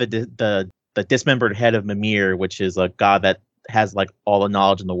 You have the dismembered head of Mimir, which is a god that has like all the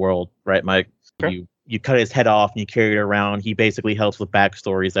knowledge in the world, right, Mike? Sure. You cut his head off and you carry it around. He basically helps with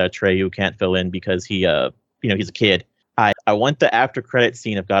backstories that Atreyu can't fill in because he's a kid. I want the after credit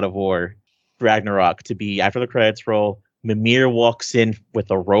scene of God of War Ragnarok to be after the credits roll. Mimir walks in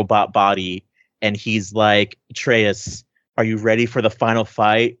with a robot body and he's like, Atreus, are you ready for the final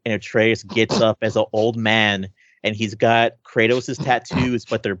fight? And Atreus gets up as an old man and he's got Kratos' tattoos,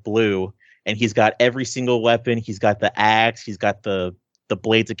 but they're blue. And he's got every single weapon. He's got the axe. He's got the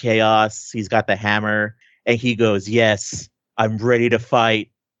Blades of Chaos. He's got the hammer. And he goes, yes, I'm ready to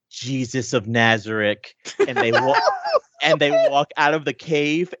fight Jesus of Nazareth. And they walk out of the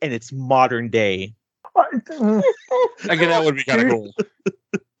cave and it's modern day. I guess that would be kind of cool.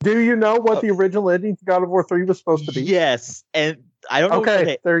 Do you know what the original ending to God of War 3 was supposed to be? Yes. And I don't know.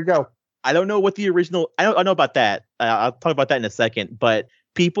 Okay, there you go. I don't know what the original. I know about that. I'll talk about that in a second. But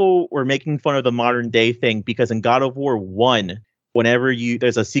people were making fun of the modern day thing because in God of War 1, whenever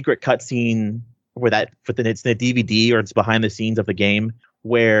there's a secret cutscene where it's in the DVD or it's behind the scenes of the game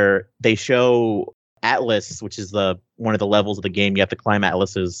where they show Atlas, which is one of the levels of the game. You have to climb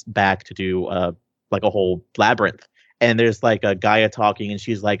Atlas's back to do like a whole labyrinth. And there's like a Gaia talking, and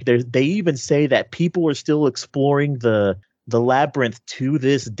she's like, they even say that people are still exploring the labyrinth to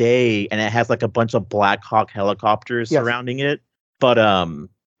this day, and it has like a bunch of Black Hawk helicopters surrounding it. But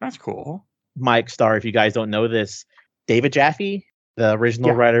that's cool. Mike, Star, if you guys don't know this, David Jaffe, the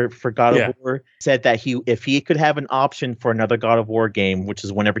original writer for God of War, said that if he could have an option for another God of War game, which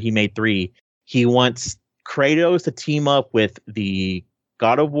is whenever he made 3, he wants Kratos to team up with the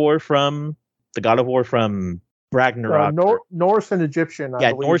God of War from Ragnarok. Norse and Egyptian.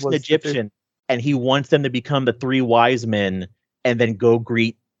 I believe Norse and Egyptian. And he wants them to become the 3 wise men and then go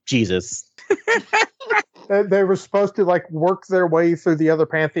greet Jesus. They were supposed to like work their way through the other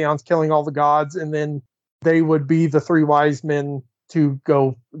pantheons, killing all the gods, and then they would be the 3 wise men to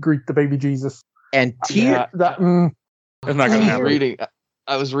go greet the baby Jesus. And It's not going to happen.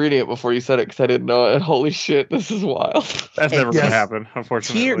 I was reading it before you said it because I didn't know it. Holy shit, this is wild. That's never going to happen,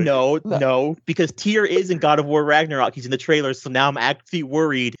 unfortunately. No, because Tyr is in God of War Ragnarok. He's in the trailer, so now I'm actually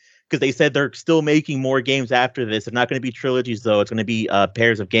worried because they said they're still making more games after this. They're not going to be trilogies, though. It's going to be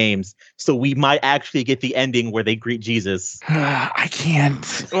pairs of games. So we might actually get the ending where they greet Jesus. I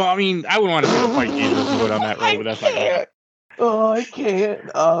can't. Well, I mean, I would want to fight Jesus and go down that road, but that's not going to happen. Oh, I can't.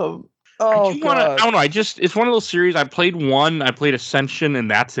 I don't know. It's one of those series. I played Ascension, and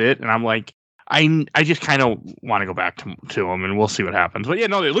that's it. And I'm like, I just kind of want to go back to them, and we'll see what happens. But yeah,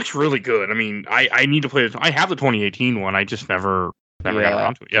 no, it looks really good. I mean, I need to play it. I have the 2018 one. I just never got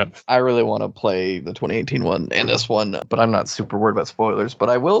around to it yet. I really want to play the 2018 one and this one, but I'm not super worried about spoilers.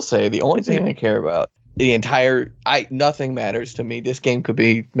 But I will say the only thing I care about nothing matters to me. This game could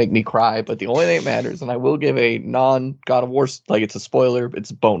make me cry, but the only thing that matters, and I will give a non-God of War, like it's a spoiler,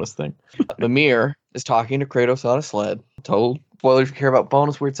 it's a bonus thing. Mimir is talking to Kratos on a sled. Total spoilers if you care about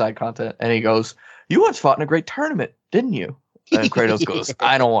bonus weird side content. And he goes, "You once fought in a great tournament, didn't you?" And Kratos goes,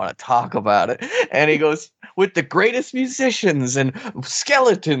 "I don't want to talk about it." And he goes, "With the greatest musicians and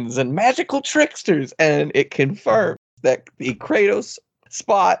skeletons and magical tricksters." And it confirms that the Kratos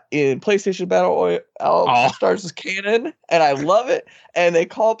spot in PlayStation Battle Stars is canon, and I love it. And they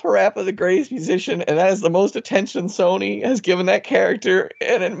call Parappa the greatest musician, and that is the most attention Sony has given that character,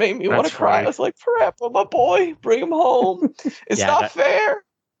 and it made me want to cry. I was like, "Parappa, my boy, bring him home. It's not fair."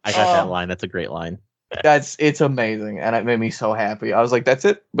 I got that line. That's a great line. It's amazing, and it made me so happy. I was like, "That's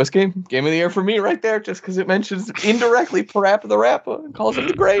it, best game of the year for me, right there." Just because it mentions indirectly Parappa the Rapper and calls him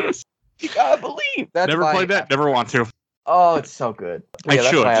the greatest. You gotta believe. That's never played that. Never want to. Oh, it's so good. I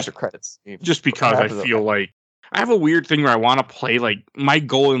should after credits. Just because I feel like I have a weird thing where I want to play. Like my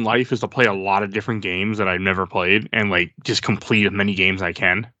goal in life is to play a lot of different games that I've never played, and like just complete as many games I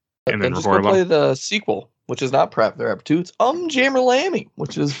can, and then just record play the sequel, which is not Parappa the Rapper 2. It's Jammer Lammy,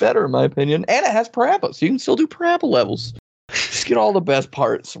 which is better in my opinion, and it has Parappa, so you can still do Parappa levels. Just get all the best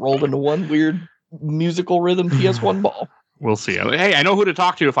parts rolled into one weird musical rhythm PS1 ball. We'll see. Hey, I know who to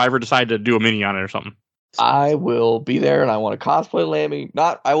talk to if I ever decide to do a mini on it or something. I will be there, and I want to cosplay Lammy.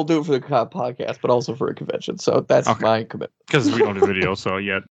 I will do it for the podcast, but also for a convention. So that's my commitment. Because we don't do video, so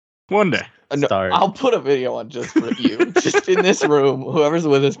yet one day. No, I'll put a video on just for you, just in this room. Whoever's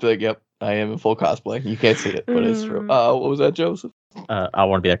with us, be like, "Yep, I am in full cosplay." You can't see it, but it's true. What was that, Joseph? I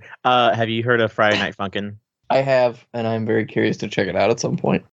want to be there. Have you heard of Friday Night Funkin'? I have, and I'm very curious to check it out at some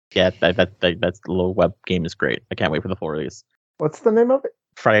point. Yeah, that little web game is great. I can't wait for the full release. What's the name of it?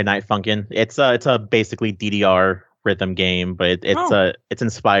 Friday Night Funkin'. It's a basically DDR rhythm game, but it's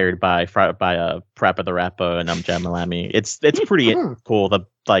inspired by Parappa the Rapper and Jamalami. It's pretty cool.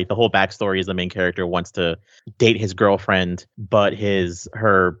 The whole backstory is the main character wants to date his girlfriend, but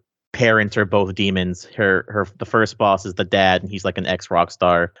her parents are both demons. The first boss is the dad, and he's like an ex-rock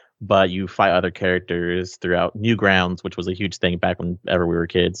star. But you fight other characters throughout Newgrounds, which was a huge thing back whenever we were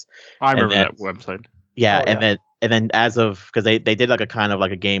kids. I remember that website. Yeah, and then as of, because they did like a kind of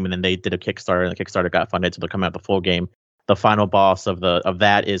like a game, and then they did a Kickstarter, and the Kickstarter got funded, so they're coming out the full game. The final boss of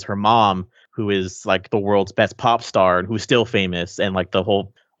that is her mom, who is like the world's best pop star and who's still famous, and like the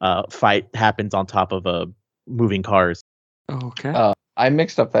whole fight happens on top of moving cars. Okay. I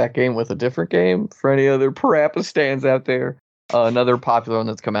mixed up that game with a different game. For any other Parappa stands out there, another popular one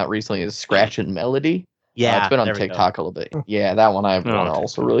that's come out recently is Scratch and Melody. Yeah, it's been on TikTok a little bit. Yeah, that one I want to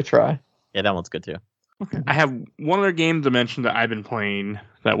also really try. Yeah, that one's good too. Okay. I have one other game to mention that I've been playing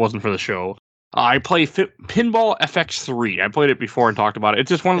that wasn't for the show. I play Pinball FX3. I played it before and talked about it. It's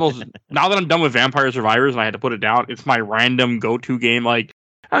just one of those. Now that I'm done with Vampire Survivors and I had to put it down, it's my random go-to game. Like,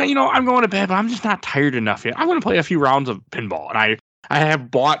 I'm going to bed, but I'm just not tired enough yet. I want to play a few rounds of pinball, and I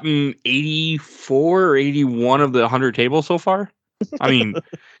have bought 84 or 81 of the 100 tables so far. When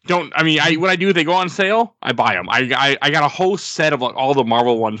I do, they go on sale, I buy them. I got a whole set of all the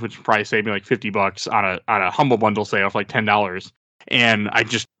Marvel ones, which probably saved me like $50 on a Humble Bundle sale for like $10. And I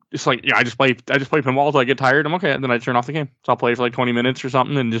just play pinball until I get tired. I'm okay, and then I turn off the game. So I'll play for like 20 minutes or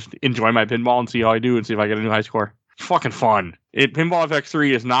something and just enjoy my pinball and see how I do and see if I get a new high score. It's fucking fun. Pinball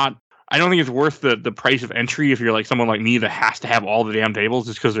FX3 is not. I don't think it's worth the price of entry if you're like someone like me that has to have all the damn tables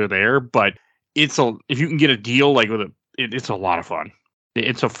just because they're there. But if you can get a deal like with it's a lot of fun.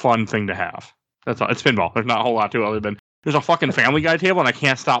 It's a fun thing to have. That's all. It's pinball. There's not a whole lot to it other than there's a fucking Family Guy table and I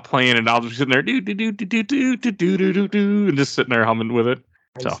can't stop playing and I'll just sitting there and just sitting there humming with it.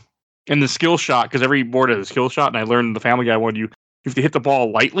 So, and the skill shot, because every board has a skill shot, and I learned the Family Guy one. You have to hit the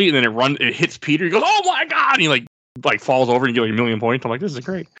ball lightly and then it hits Peter. He goes, "Oh my god!" And he like falls over and you get like 1,000,000 points. I'm like, this is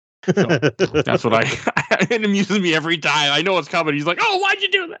great. So that's what it amuses me every time. I know it's coming. He's like, "Oh, why'd you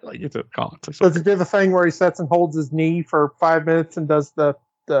do that?" Like it's a call. Does he do the thing where he sits and holds his knee for 5 minutes and does the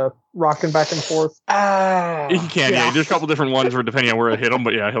rocking back and forth? He can. Yeah. There's a couple different ones for depending on where it hit him,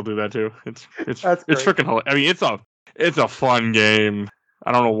 but yeah, he'll do that too. It's freaking hilarious. I mean, it's a fun game.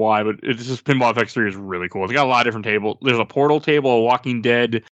 I don't know why, but it's just Pinball FX3 is really cool. It's got a lot of different tables. There's a Portal table, a Walking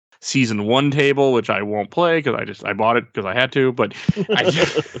Dead Season 1 table, which I won't play because I bought it because I had to, but it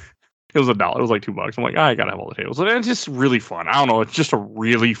was $1. It was like $2. I'm like, I gotta have all the tables. And it's just really fun. I don't know. It's just a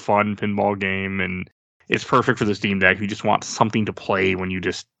really fun pinball game, and it's perfect for the Steam Deck if you just want something to play when you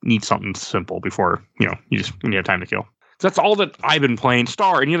just need something simple before, when you have time to kill. So that's all that I've been playing.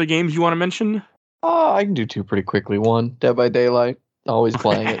 Star, any other games you want to mention? I can do two pretty quickly. One, Dead by Daylight. Always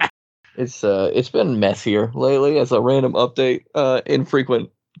playing it. It's been messier lately as a random update,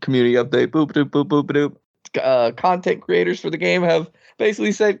 infrequent community update. Boop doop boop boop doop. Content creators for the game have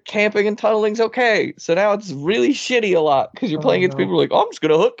basically said camping and tunneling's okay. So now it's really shitty a lot because you're playing against people who are like, "Oh, I'm just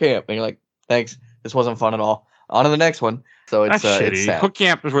gonna hook camp," and you're like, "Thanks, this wasn't fun at all. On to the next one." So it's shitty. It's sad. Hook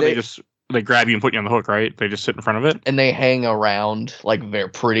camp is where they grab you and put you on the hook, right? They just sit in front of it, and they hang around like they're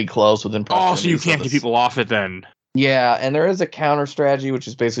pretty close within proximity. Oh, so you can't get people off it then. Yeah, and there is a counter strategy, which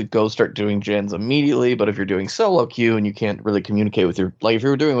is basically go start doing gens immediately. But if you're doing solo queue and you can't really communicate with if you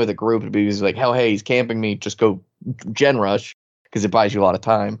were doing it with a group, it'd be like, "Oh, hey, he's camping me. Just go gen rush," because it buys you a lot of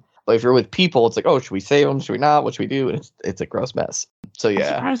time. But if you're with people, it's like, "Oh, should we save them? Should we not? What should we do?" And it's a gross mess. So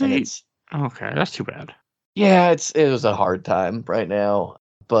yeah, okay, that's too bad. Yeah, it was a hard time right now.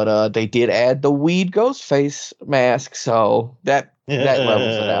 But they did add the Weed Ghostface mask, so that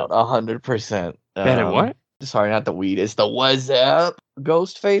levels it out 100%. What? Sorry, not the weed. It's the What's Up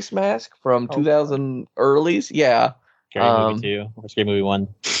Ghostface mask from 2000 earlies. Yeah. Scary Movie 2 or Scary Movie 1.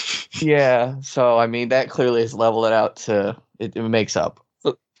 Yeah. So, I mean, that clearly has leveled it out to it makes up.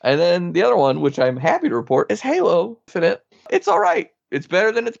 And then the other one, which I'm happy to report, is Halo Infinite. It's all right. It's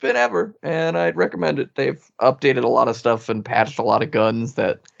better than it's been ever, and I'd recommend it. They've updated a lot of stuff and patched a lot of guns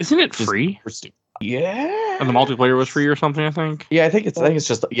that. Isn't it free? Yeah. And the multiplayer was free or something, I think. Yeah, I think it's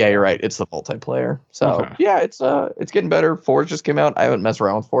just you're right. It's the multiplayer. So yeah, it's getting better. Forge just came out. I haven't messed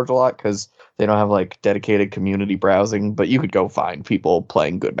around with Forge a lot because they don't have like dedicated community browsing, but you could go find people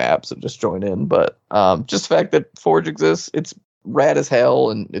playing good maps and just join in. But just the fact that Forge exists, it's rad as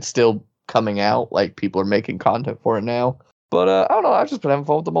hell, and it's still coming out. Like people are making content for it now. But I don't know. I've just been having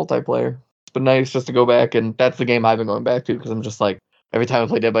fun with the multiplayer. It's been nice just to go back, and that's the game I've been going back to because I'm just like. Every time I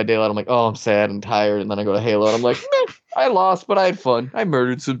play Dead by Daylight, I'm like, oh, I'm sad and tired. And then I go to Halo, and I'm like, I lost, but I had fun. I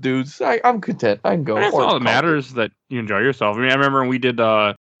murdered some dudes. I'm content. I can go. That's all that matters, that you enjoy yourself. I mean, I remember when we did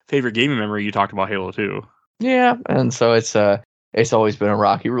Favorite Gaming Memory, you talked about Halo too. Yeah, and so it's always been a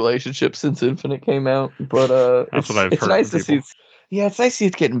rocky relationship since Infinite came out. But That's what I've it's heard nice from to see. people. It's nice to see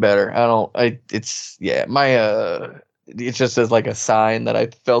it's getting better. It's just as like a sign that I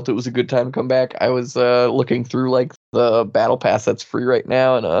felt it was a good time to come back. I was looking through like the battle pass that's free right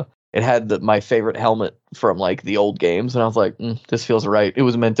now, and it had my favorite helmet from like the old games, and I was like, this feels right. It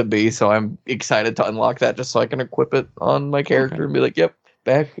was meant to be, so I'm excited to unlock that just so I can equip it on my character and be like, yep,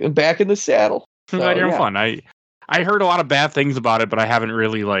 back in the saddle. I'm glad you're having fun. I heard a lot of bad things about it, but I haven't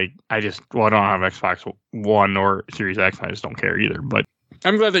really I don't have Xbox One or Series X. I just don't care either. But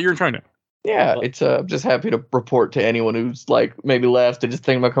I'm glad that you're enjoying it. Yeah, it's I'm just happy to report to anyone who's like maybe left and just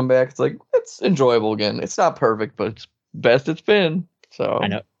thinking about coming back. It's like it's enjoyable again. It's not perfect, but it's best it's been. So I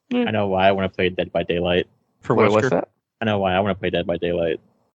know why I want to play Dead by Daylight. What's that? I know why I want to play Dead by Daylight.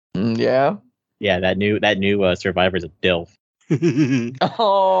 Yeah. Yeah, that new Survivor's a DILF.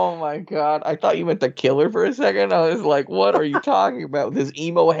 Oh my god! I thought you meant the killer for a second. I was like, "What are you talking about?" With his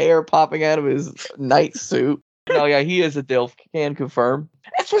emo hair popping out of his night suit. No, yeah, he is a DILF. Can confirm.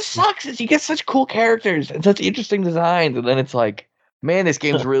 That's what sucks is you get such cool characters and such interesting designs, and then it's like, man, this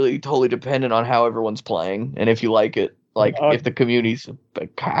game's really totally dependent on how everyone's playing and if you like it. Like if the community's a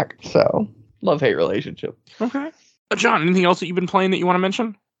cock. So love-hate relationship. Okay. John, anything else that you've been playing that you want to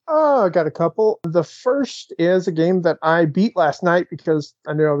mention? I got a couple. The first is a game that I beat last night because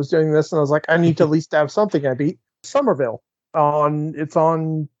I knew I was doing this, and I was like, I need to at least have something I beat. Somerville. I know it's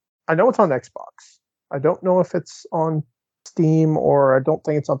on Xbox. I don't know if it's on Steam or I don't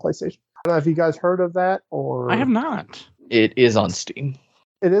think it's on PlayStation. I don't know if you guys heard of that or I have not. It is on Steam.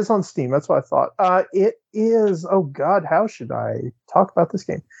 It is on Steam. That's what I thought. It is. Oh God, how should I talk about this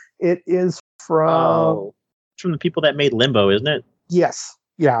game? It is from. It's from the people that made Limbo, isn't it? Yes.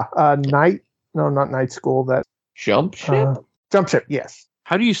 Yeah. Not Night School. That Jump Ship. Jump Ship. Yes.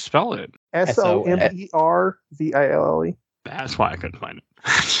 How do you spell it? SOMERVILLE. That's why I couldn't find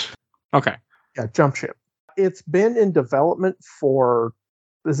it. Okay. Yeah, Jump Ship. It's been in development for.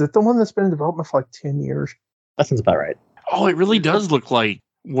 Is it the one that's been in development for like 10 years? That sounds about right. Oh, it really does look like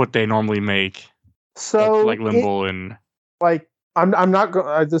what they normally make. So like Limbo and like I'm not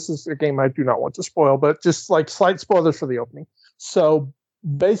going. This is a game I do not want to spoil, but just like slight spoilers for the opening. So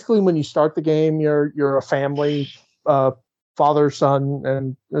basically, when you start the game, you're a family, father, son,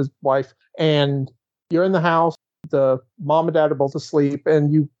 and his wife, and you're in the house. The mom and dad are both asleep,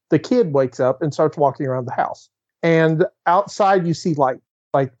 and the kid wakes up and starts walking around the house. And outside, you see light,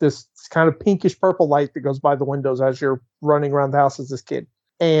 like this kind of pinkish purple light that goes by the windows as you're running around the house as this kid.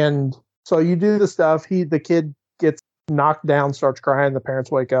 And so you do the stuff. The kid gets knocked down, starts crying. The parents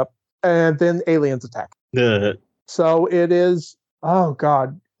wake up, and then aliens attack. So it is. Oh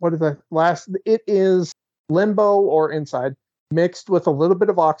God, what is that last? It is Limbo or Inside mixed with a little bit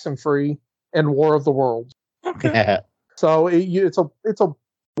of Oxenfree and War of the Worlds. okay. So it's a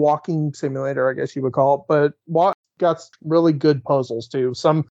walking simulator, I guess you would call it, but got really good puzzles too.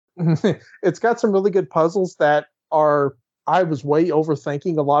 It's got some really good puzzles that are. I was way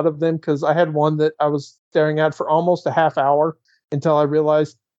overthinking a lot of them because I had one that I was staring at for almost a half hour until I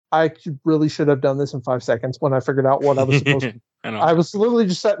realized I really should have done this in 5 seconds when I figured out what I was supposed to do. I was literally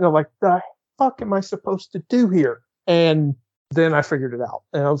just sitting there like, the fuck am I supposed to do here? And then I figured it out.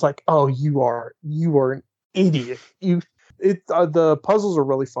 And I was like, oh, you are an idiot. The puzzles are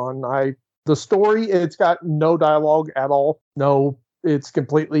really fun. The story, it's got no dialogue at all. No, it's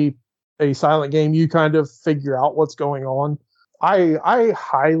completely a silent game. You kind of figure out what's going on. I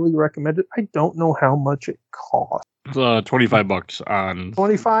highly recommend it. I don't know how much it costs. It's $25 on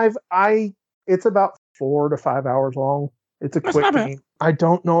 25. It's about 4 to 5 hours long. It's a quick game. I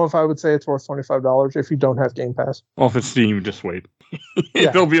don't know if I would say it's worth $25 if you don't have Game Pass. Well, if it's Steam, just wait.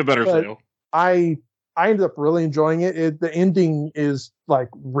 There'll be a better sale. I ended up really enjoying it. The ending is like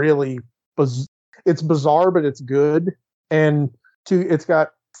really it's bizarre, but it's good. And it's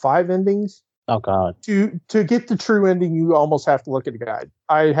got 5 endings. Oh God! To get the true ending, you almost have to look at a guide.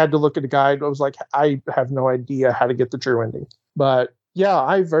 I had to look at a guide. I was like, I have no idea how to get the true ending. But yeah,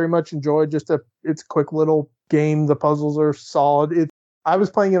 I very much enjoyed it's a quick little game. The puzzles are solid. I was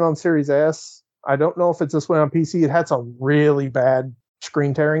playing it on Series S. I don't know if it's this way on PC. It had some really bad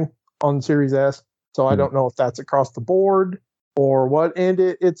screen tearing on Series S, so I don't know if that's across the board or what. And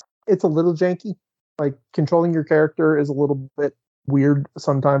it's a little janky. Like controlling your character is a little bit weird.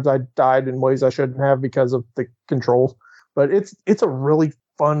 Sometimes I died in ways I shouldn't have because of the controls. But it's a really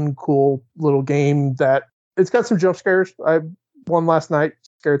fun, cool little game that it's got some jump scares. I won last night,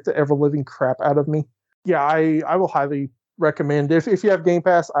 scared the ever living crap out of me. Yeah, I will highly recommend if you have Game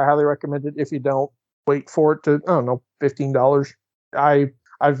Pass, I highly recommend it. If you don't, wait for it to $15.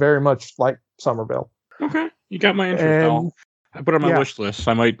 I very much like Somerville. Okay, you got my interest. I put it on my wish list.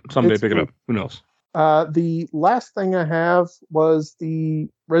 I might someday pick it up. Who knows? The last thing I have was the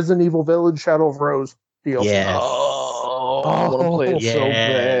Resident Evil Village Shadow of Rose DLC. Yes. Oh, I want to play it so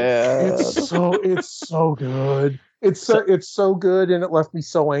Yes. bad. It's so good. It's so good, and it left me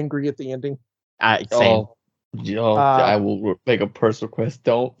so angry at the ending. Same. I will make a personal request.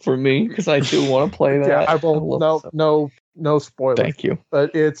 Don't for me because I do want to play that. Yeah, I will. No spoilers. Thank you.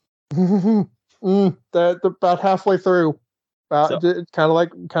 But it's about halfway through. Kind of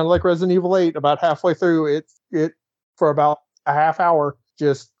like Resident Evil 8. About halfway through, it for about a half hour,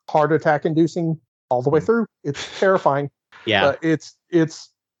 just heart attack inducing all the way through. It's terrifying. Yeah, but it's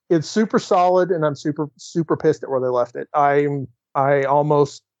super solid, and I'm super pissed at where they left it. I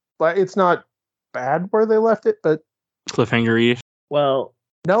almost, but it's not bad where they left it, but Cliffhanger-y. well,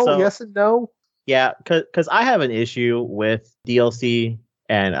 yes and no. Yeah, because I have an issue with DLC,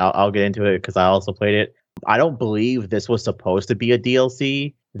 and I'll get into it because I also played it. I don't believe this was supposed to be a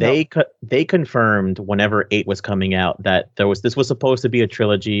DLC. They confirmed whenever 8 was coming out that this was supposed to be a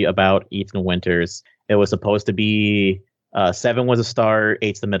trilogy about Ethan Winters. It was supposed to be 7 was a start,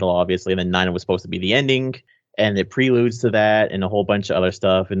 8's the middle, obviously, and then 9 was supposed to be the ending. And it preludes to that and a whole bunch of other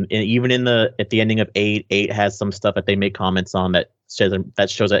stuff. And even at the ending of 8 has some stuff that they make comments on that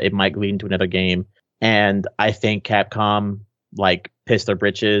shows that it might lead into another game. And I think Capcom pissed their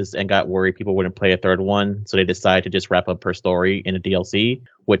britches and got worried people wouldn't play a third one, so they decided to just wrap up her story in a DLC,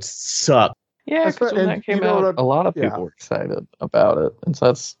 which sucked. Yeah, because when that came out, a lot of people were excited about it, and so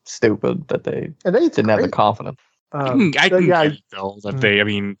that's stupid that they didn't have the confidence. I can get it, though, that they, I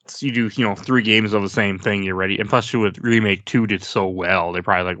mean, you do, 3 games of the same thing, you're ready. And plus, with Remake 2 did so well, they're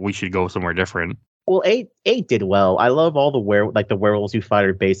probably we should go somewhere different. Well, 8 did well. I love all the werewolves you fight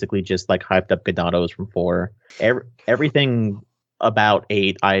are basically just hyped up Ganados from 4. Everything about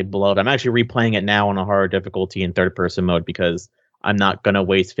 8 I loved. I'm actually replaying it now on a hard difficulty in third person mode because I'm not gonna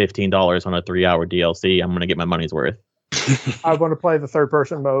waste $15 on a 3-hour DLC. I'm gonna get my money's worth. I want to play the third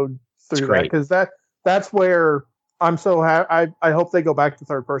person mode through that because that's where I'm so happy. I hope they go back to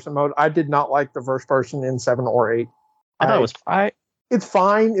third person mode. I did not like the first person in 7 or 8. I thought it was It's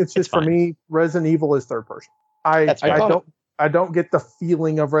fine. It's just for me, Resident Evil is third person. I don't get the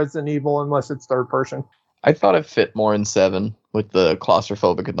feeling of Resident Evil unless it's third person. I thought it fit more in 7 with the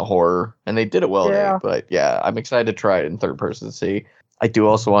claustrophobic and the horror, and they did it well in 8. But yeah, I'm excited to try it in third person to see. I do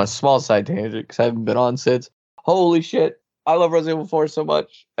also want a small side tangent because I haven't been on since. Holy shit. I love Resident Evil 4 so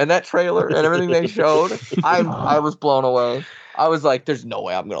much. And that trailer and everything they showed, I was blown away. I was like, there's no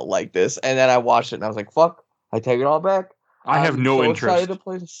way I'm going to like this. And then I watched it and I was like, fuck, I take it all back. I have no interest. Excited to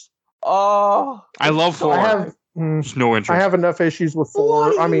play this. Oh. I love 4. I have no interest. I have enough issues with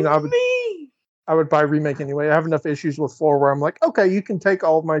 4. I would buy Remake anyway. I have enough issues with 4 where I'm like, okay, you can take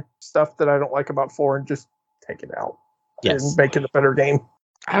all of my stuff that I don't like about 4 and just take it out. Yes. And make it a better game.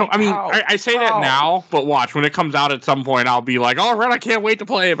 I say that now, but watch, when it comes out at some point, I'll be like, all right, I can't wait to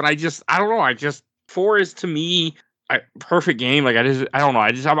play it. But I don't know. 4 is to me a perfect game. I don't know.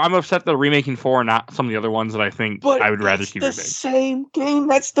 I'm upset that they're remaking 4 and not some of the other ones that I think I would rather see remade. It's the same game.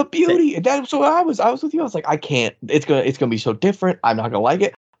 That's the beauty. And that's what I was with you. I was like, I can't. It's gonna be so different. I'm not gonna like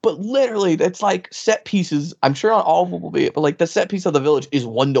it. But literally, that's set pieces. I'm sure not all of them will be it, but the set piece of the village is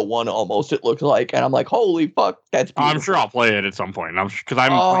 1-to-1 almost. It looks like, and I'm like, holy fuck, that's beautiful. I'm sure I'll play it at some point.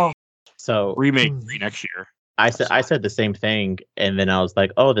 Because so Remake 3 next year. I said the same thing, and then I was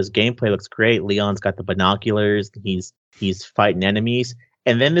like, oh, this gameplay looks great. Leon's got the binoculars. He's fighting enemies,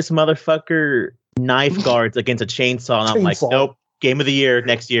 and then this motherfucker knife guards against a chainsaw, and I'm like, nope, game of the year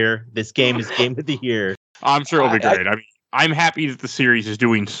next year. This game is game of the year. I'm sure it'll be great. I'm happy that the series is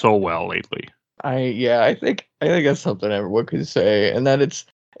doing so well lately. I think that's something everyone could say, and that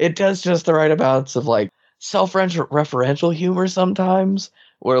it does just the right amounts of self-referential humor sometimes,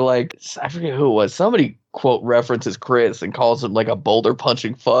 where I forget who it was, somebody quote references Chris and calls him a boulder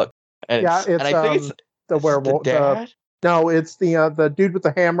punching fuck, and I think it's the werewolf. The dad? No, it's the dude with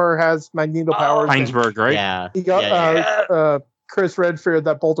the hammer has Magneto powers. Heinsberg, right? Yeah, he got Chris Redfield,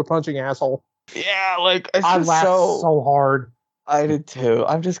 that boulder punching asshole. Yeah, I laughed so hard. I did too.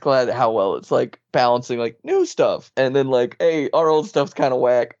 I'm just glad how well it's balancing new stuff and then hey, our old stuff's kind of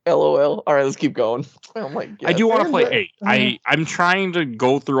whack. LOL. All right, let's keep going. Oh my god. I do want to play 8. I'm trying to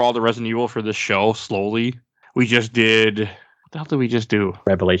go through all the Resident Evil for this show slowly. We just did. What the hell did we just do?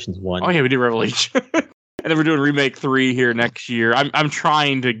 Revelations 1. Oh yeah, we did Revelation. And then we're doing Remake 3 here next year. I'm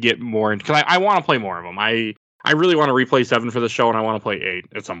trying to get more into because I want to play more of them. I really want to replay 7 for the show, and I want to play 8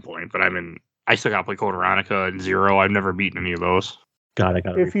 at some point. But I still gotta play Code Veronica and 0. I've never beaten any of those. God, I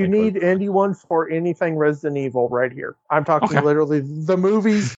gotta. If you need anyone for anything Resident Evil, right here. I'm talking literally the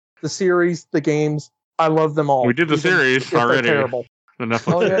movies, the series, the games. I love them all. We did the even series if they're already. Terrible. The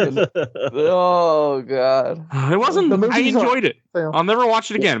Netflix. Oh, yeah. Oh god. It wasn't. The I movies are- enjoyed it. Yeah. I'll never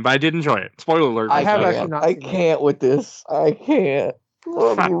watch it again, but I did enjoy it. Spoiler alert. I have but actually not I seen it. can't with this. I can't.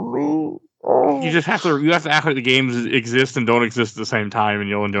 What do you mean? Oh. You just have to act like the games exist and don't exist at the same time, and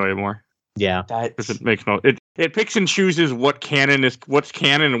you'll enjoy it more. Yeah. Because it makes no it picks and chooses what's canon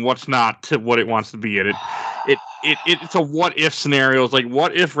and what's not to what it wants to be. It's a what if scenario. It's like,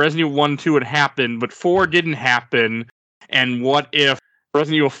 what if Resident Evil 1, 2 had happened, but 4 didn't happen, and what if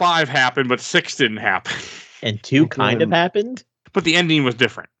Resident Evil 5 happened, but 6 didn't happen. And 2 kind of happened. But the ending was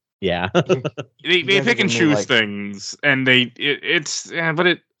different. Yeah. They guys pick are and gonna choose like- things, and it's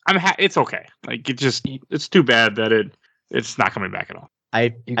okay. Like it's too bad that it's not coming back at all.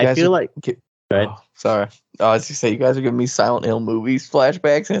 I You I guys feel are- like Get- Go ahead. Oh, sorry. I was just say you guys are giving me Silent Hill movies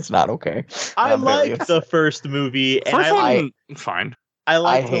flashbacks, and it's not okay. I I'm very like upset. the first movie, and First I one, fine. like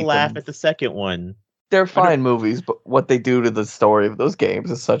I to hate laugh them. at the second one. They're fine movies, but what they do to the story of those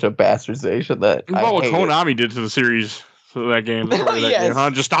games is such a bastardization that Well, what I hate it. Konami did to the series, to that game, the story of that Yes. game, huh?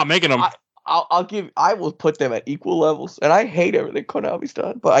 Just stop making them. I will put them at equal levels, and I hate everything Konami's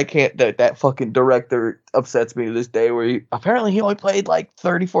done, but I can't. That fucking director upsets me to this day. Where he only played like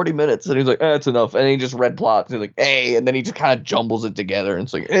 30, 40 minutes, and he's like, "That's enough," and he just read plots. And he's like, "Hey," and then he just kind of jumbles it together, and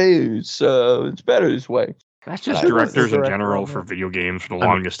it's like, "Hey, it's better this way." That's just I was directors the in director general on for that. video games for the I mean-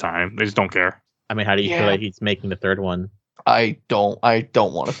 longest time. They just don't care. I mean, how do you feel Yeah. like he's making the third one? I don't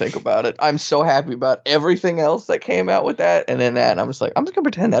want to think about it. I'm so happy about everything else that came out with that, and then that, and I'm just like, I'm just gonna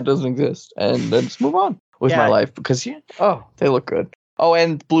pretend that doesn't exist, and then just move on with my Yeah. life because they look good. Oh,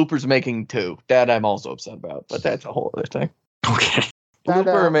 and Bloopers making 2. That I'm also upset about, but that's a whole other thing. Okay. That,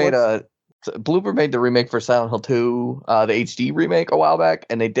 Blooper made the remake for Silent Hill 2, the HD remake a while back,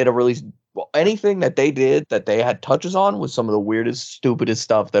 and they did a release. Well, anything that they did that they had touches on was some of the weirdest, stupidest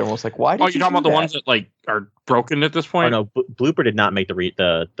stuff. That everyone was like, "Why did Oh, you you're talking do about the that?" ones that like are broken at this Oh point? no, Blooper did not make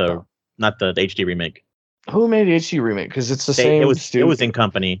the not the HD remake. Who made the HD remake? Because it's the They- same. it was studio. in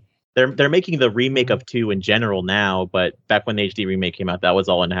company. They're making the remake of 2 in general now, but back when the HD remake came out, that was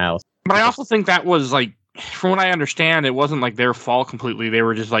all in house. But I also think that was like, from what I understand, it wasn't like their fault completely. They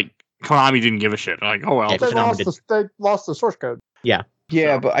were just like, Konami didn't give a shit. Like, oh well. Yeah, they Konami they lost the source code. Yeah,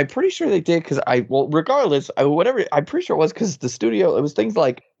 So- but I'm pretty sure they did because regardless, I'm pretty sure it was because the studio, it was things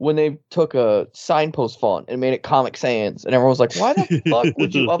like when they took a signpost font and made it Comic Sans, and everyone was like, why the fuck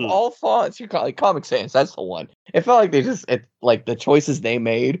would you, of all fonts, you call it Comic Sans? That's the one. It felt like like the choices they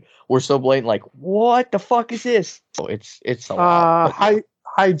made were so blatant, like, what the fuck is this? So it's a lot. but yeah.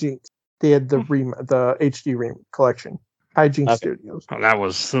 Hijinks. They had the HD collection. Hijinks Okay. Studios. Oh, that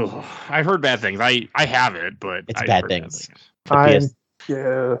was. Ugh. I've heard bad things. I have it, but It's I've bad heard things. I'm PS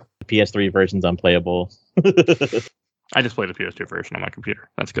yeah. PS3 version's unplayable. I just played the PS2 version on my computer.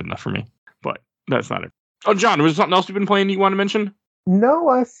 That's good enough for me. But that's not it. Oh, John, was there something else you've been playing you want to mention? No,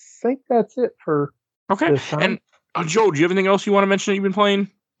 I think that's it for Okay. this time. And Joe, do you have anything else you want to mention that you've been playing?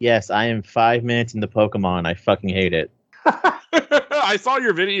 Yes, I am 5 minutes into Pokemon. I fucking hate it. I saw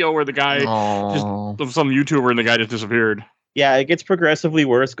your video where the guy, Oh. of some YouTuber, and the guy just disappeared. Yeah, it gets progressively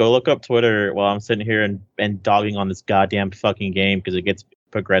worse. Go look up Twitter while I'm sitting here and dogging on this goddamn fucking game because it gets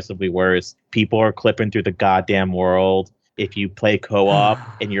progressively worse. People are clipping through the goddamn world. If you play co-op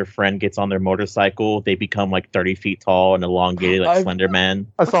and your friend gets on their motorcycle, they become like 30 feet tall and elongated like Slender Man.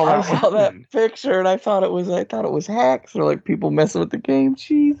 I saw I that one. saw that picture and I thought it was hacks or like people messing with the game.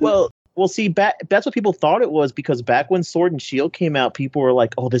 Jesus. Well, see, that's what people thought it was because back when Sword and Shield came out, people were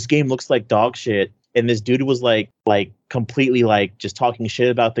like, "Oh, this game looks like dog shit," and this dude was like completely like just talking shit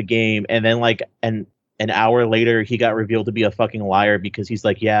about the game, and then like an hour later, he got revealed to be a fucking liar because he's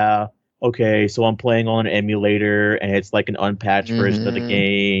like, "Yeah, okay, so I'm playing on an emulator, and it's like an unpatched version of the Mhm.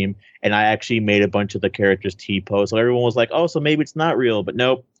 game, and I actually made a bunch of the characters T-pose." So everyone was like, "Oh, so maybe it's not real," but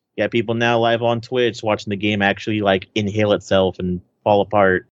nope. Yeah, people now live on Twitch watching the game actually like inhale itself and fall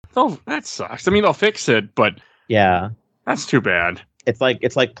apart. Oh, that sucks. I mean, they'll fix it, but Yeah. that's too bad. It's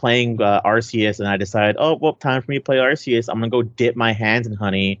like playing Arceus, and I decide, oh, well, time for me to play Arceus. I'm gonna go dip my hands in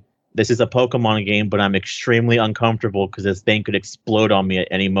honey. This is a Pokemon game, but I'm extremely uncomfortable because this thing could explode on me at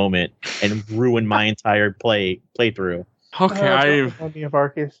any moment and ruin my entire playthrough. Okay, Plenty of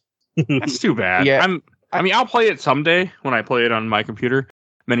Arceus. that's too bad. Yeah. I mean, I'll play it someday when I play it on my computer,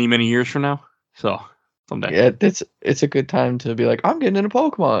 many years from now. So someday. Yeah, it's a good time to be like, I'm getting into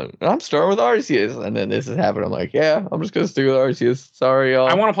Pokemon, and I'm starting with Arceus, and then this is happening. I'm like, yeah, I'm just gonna stick with Arceus. Sorry, y'all.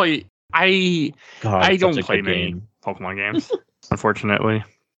 I want to play. God, I it's don't such a play good many game. Pokemon games, unfortunately.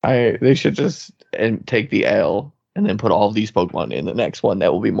 They should just take the L and then put all of these Pokemon in the next one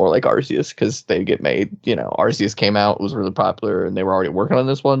that will be more like Arceus because they get made. Arceus came out, was really popular, and they were already working on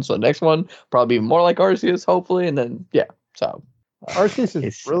this one. So the next one probably be more like Arceus, hopefully, and then so Arceus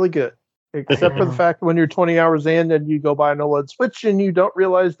is really good. Except for the fact that when you're 20 hours in and you go buy an OLED Switch and you don't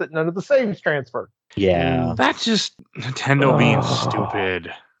realize that none of the saves transfer. Yeah. That's just Nintendo being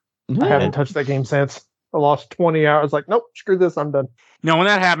stupid. I haven't touched that game since. I lost 20 hours. Like, nope, screw this. I'm done. No, when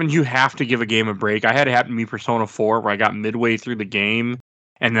that happens, you have to give a game a break. I had it happen to me Persona 4 where I got midway through the game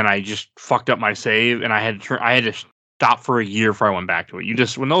and then I just fucked up my save and I had to stop for a year before I went back to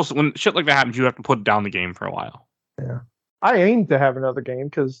it. When shit like that happens, you have to put down the game for a while. Yeah. I aimed to have another game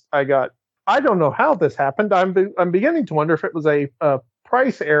because I don't know how this happened. I'm beginning to wonder if it was a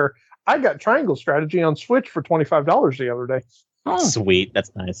price error. I got Triangle Strategy on Switch for $25 the other day. Oh, sweet.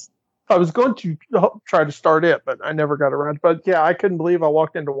 That's nice. I was going to try to start it, but I never got around. But yeah, I couldn't believe I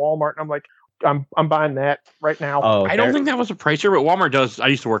walked into Walmart and I'm like, I'm buying that right now. Oh, I don't think that was a price error, but Walmart does. I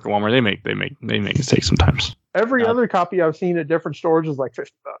used to work at Walmart. They make mistakes sometimes. Every other copy I've seen at different stores is like $50.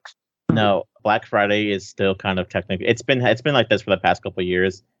 No, Black Friday is still kind of technically. It's been like this for the past couple of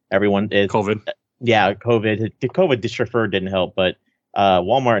years. Everyone is COVID. Yeah, COVID deferred didn't help, but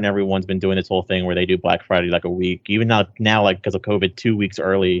Walmart and everyone's been doing this whole thing where they do Black Friday like a week. Even now like because of COVID, 2 weeks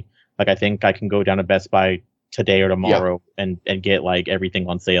early. Like I think I can go down to Best Buy today or tomorrow and get like everything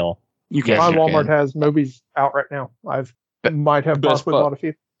on sale. You can. My Walmart has movies out right now. Might have possibly bought a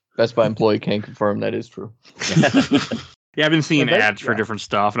few. Best Buy employee can confirm that is true. Yeah, I've been seeing ads for different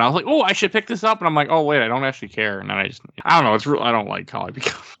stuff, and I was like, "Oh, I should pick this up." And I'm like, "Oh, wait, I don't actually care." And then I don't know. It's real. I don't like how I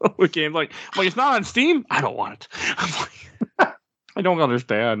become with games. Like, it's not on Steam. I don't want it. I'm like, I don't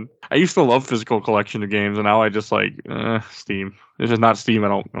understand. I used to love physical collection of games, and now I just like Steam. It's just not Steam. I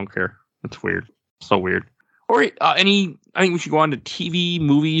don't care. It's weird. So weird. All right. I think we should go on to TV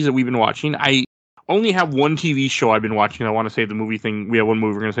movies that we've been watching. I only have one TV show I've been watching. I want to say the movie thing. We have one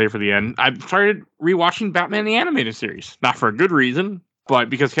movie we're going to say for the end. I've started rewatching Batman the Animated Series. Not for a good reason, but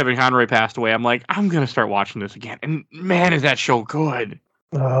because Kevin Conroy passed away, I'm like, I'm going to start watching this again. And man, is that show good.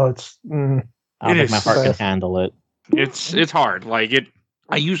 Oh, it's... I don't think my heart can handle it. It's hard. Like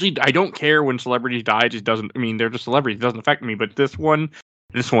I don't care when celebrities die. It just doesn't. I mean, they're just celebrities. It doesn't affect me. But this one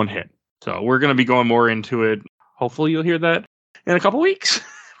hit. So we're going to be going more into it. Hopefully you'll hear that in a couple weeks.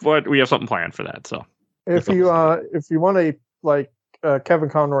 But we have something planned for that. So if you want a Kevin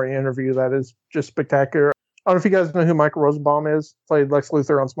Conroy interview, that is just spectacular. I don't know if you guys know who Michael Rosenbaum is. Played Lex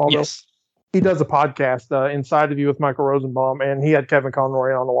Luthor on Smallville. Yes. He does a podcast, Inside of You with Michael Rosenbaum, and he had Kevin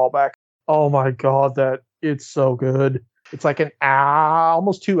Conroy on a while back. Oh my God, it's so good. It's like an hour,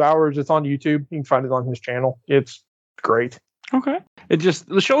 almost 2 hours. It's on YouTube. You can find it on his channel. It's great. Okay.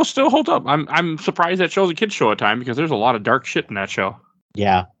 The show still holds up. I'm surprised that show's a kid's show at time because there's a lot of dark shit in that show.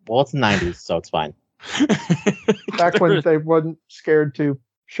 Yeah. Well, it's the 90s, so it's fine. Back when they wasn't scared to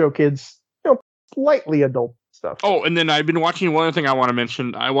show kids, slightly adult stuff. Oh, and then I've been watching one other thing I want to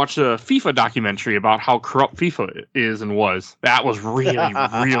mention. I watched a FIFA documentary about how corrupt FIFA is and was. That was really,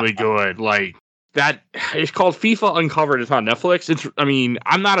 really good. Like that, it's called FIFA Uncovered. It's on Netflix.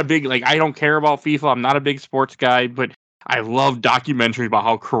 I'm not a big, I don't care about FIFA. I'm not a big sports guy, but I love documentaries about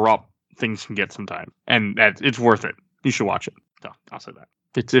how corrupt things can get sometimes. And it's worth it. You should watch it. So I'll say that.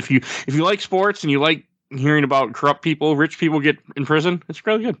 It's if you like sports and you like hearing about corrupt people, rich people get in prison, it's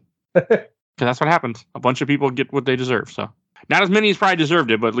really good. Because that's what happens. A bunch of people get what they deserve. So not as many as probably deserved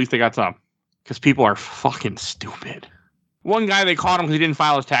it, but at least they got some. Because people are fucking stupid. One guy, they caught him because he didn't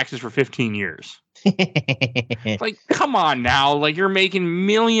file his taxes for 15 years. Like, come on now. Like, you're making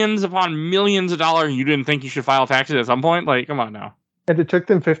millions upon millions of dollars and you didn't think you should file taxes at some point? Like, come on now. And it took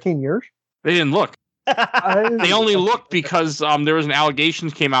them 15 years? They didn't look. They only looked because there was an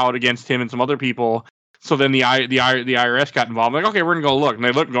allegations came out against him and some other people. So then the IRS got involved. Like, okay, we're gonna go look, and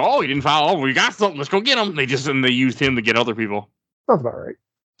they look and go, oh, he didn't file. Oh, we got something. Let's go get him. They used him to get other people. Sounds about right.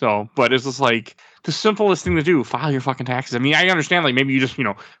 So, but it's just like the simplest thing to do: file your fucking taxes. I mean, I understand like maybe you just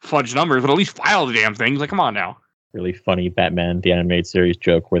fudge numbers, but at least file the damn things. Like, come on now. Really funny Batman the Animated Series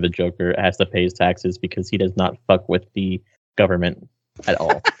joke where the Joker has to pay his taxes because he does not fuck with the government at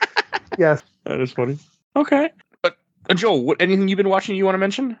all. Yes. That is funny. Okay. But Joe, anything you've been watching you want to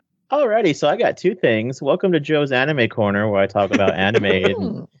mention? Alrighty, so I got two things. Welcome to Joe's Anime Corner, where I talk about anime.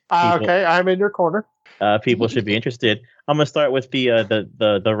 And okay, I'm in your corner. People should be interested. I'm gonna start with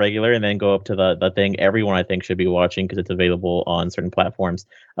the regular, and then go up to the thing everyone I think should be watching because it's available on certain platforms.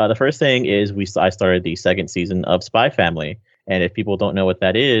 The first thing is I started the second season of Spy Family, and if people don't know what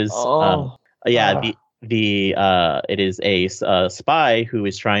that is, it is a spy who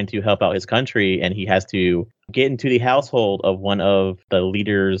is trying to help out his country, and he has to get into the household of one of the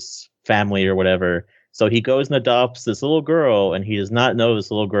leader's family or whatever So he goes and adopts this little girl, and he does not know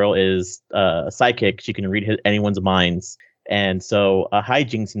this little girl is psychic. She can read anyone's minds. And so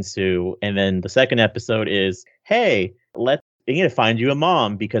hijinks ensue. And then the second episode is, hey, they need to find you a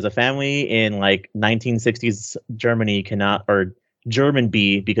mom, because a family in like 1960s Germany cannot, or German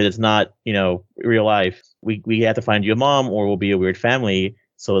B, because it's not, real life. We have to find you a mom or we'll be a weird family.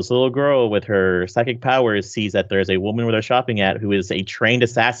 So this little girl with her psychic powers sees that there's a woman where they're shopping at who is a trained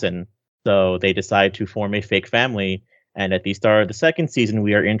assassin. So they decide to form a fake family. And at the start of the second season,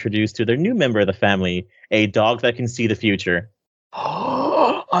 we are introduced to their new member of the family, a dog that can see the future.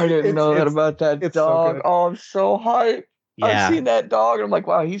 I didn't know that about that dog. So I'm so hyped. Yeah. I've seen that dog, and I'm like,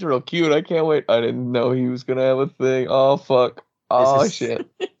 wow, he's real cute. I can't wait. I didn't know he was gonna have a thing. Oh fuck. Oh shit.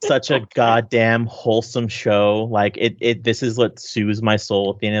 Such a goddamn wholesome show. Like this is what soothes my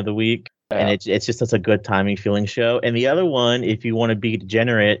soul at the end of the week. Yeah. And it's just such a good timing feeling show. And the other one, if you want to be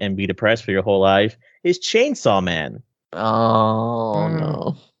degenerate and be depressed for your whole life, is Chainsaw Man. Oh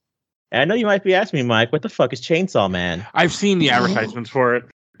no. And I know you might be asking me, Mike, what the fuck is Chainsaw Man? I've seen the advertisements for it.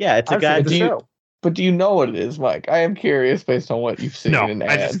 Yeah, it's a guy. But do you know what it is, Mike? I am curious based on what you've seen in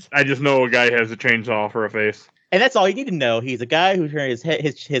ads. I just know a guy has a chainsaw for a face. And that's all you need to know. He's a guy who his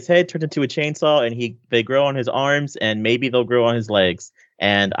head turned into a chainsaw, and they grow on his arms, and maybe they'll grow on his legs.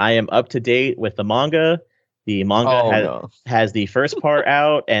 And I am up to date with the manga. The manga has the first part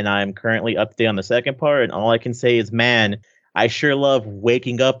out, and I'm currently up to date on the second part. And all I can say is, man, I sure love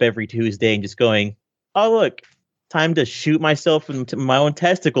waking up every Tuesday and just going, oh, look, time to shoot myself into my own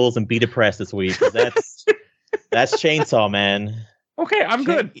testicles and be depressed this week. That's Chainsaw Man. Okay, I'm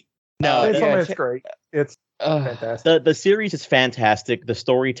good. No, it's great. It's fantastic. The series is fantastic. The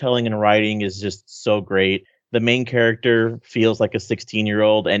storytelling and writing is just so great. The main character feels like a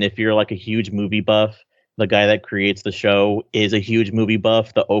 16-year-old, and if you're like a huge movie buff, the guy that creates the show is a huge movie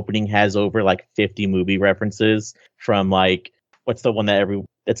buff. The opening has over like 50 movie references from like, what's the one that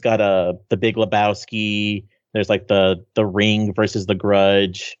it's got The Big Lebowski. There's like the Ring versus The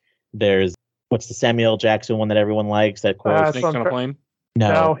Grudge. There's what's the Samuel L. Jackson one that everyone likes that quote? Snakes on a Plane.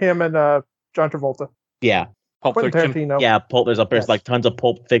 No, him and John Travolta. Yeah. Pulp Fiction. Yeah, there's like tons of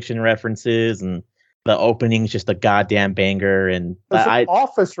Pulp Fiction references, and the opening's just a goddamn banger. And there's an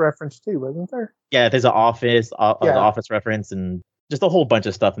Office reference too, wasn't there? Yeah, there's an Office reference, and just a whole bunch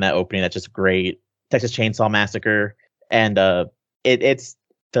of stuff in that opening that's just great. Texas Chainsaw Massacre, and it's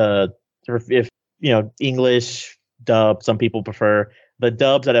if English dub. Some people prefer the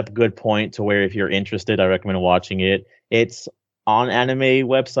dubs at a good point to where if you're interested, I recommend watching it. It's on anime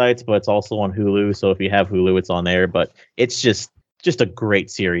websites, but it's also on Hulu. So if you have Hulu, it's on there. But it's just a great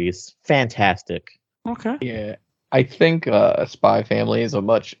series. Fantastic. Okay. Yeah. I think Spy Family is a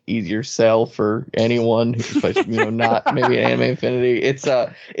much easier sell for anyone who's not maybe an anime affinity.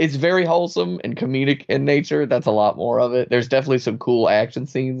 It's very wholesome and comedic in nature. That's a lot more of it. There's definitely some cool action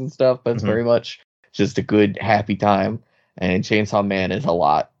scenes and stuff, but it's very much just a good, happy time. And Chainsaw Man is a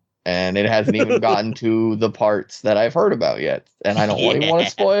lot. And it hasn't even gotten to the parts that I've heard about yet. And I don't really want to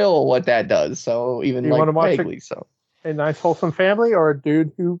spoil what that does. So even vaguely so. A nice wholesome family or a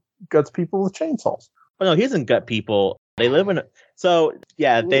dude who guts people with chainsaws? Well, no, he doesn't gut people. They live in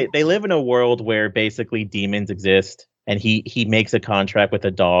they live in a world where basically demons exist, and he makes a contract with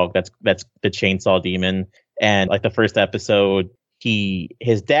a dog that's the chainsaw demon. And like the first episode,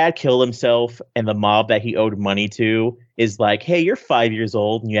 his dad killed himself, and the mob that he owed money to is like, hey, you're 5 years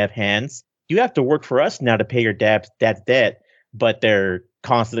old and you have hands. You have to work for us now to pay your dad's debt. But they're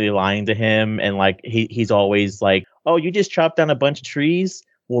constantly lying to him, and like he's always like, oh, you just chopped down a bunch of trees.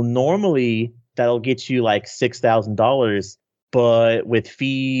 Well, normally that'll get you like $6,000, but with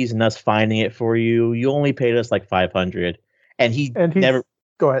fees and us finding it for you, you only paid us like $500. And he never.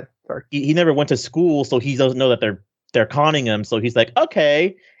 Go ahead. Sorry. He never went to school, so he doesn't know that they're conning him. So he's like,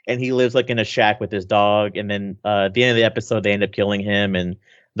 okay. And he lives like in a shack with his dog. And then at the end of the episode, they end up killing him. And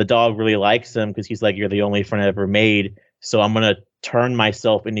the dog really likes him because he's like, you're the only friend I ever made. So I'm going to turn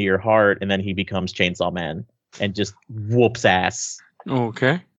myself into your heart. And then he becomes Chainsaw Man and just whoops ass.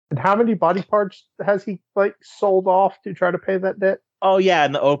 Okay. And how many body parts has he like sold off to try to pay that debt? Oh yeah,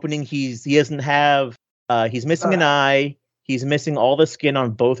 in the opening he doesn't have he's missing an eye, he's missing all the skin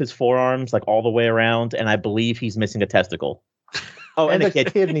on both his forearms, like all the way around, and I believe he's missing a testicle. Oh, and a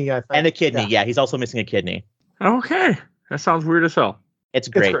kidney, I think. And a kidney, yeah, he's also missing a kidney. Okay. That sounds weird as hell. It's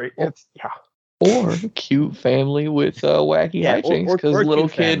great. Or cute family with wacky hijinks because little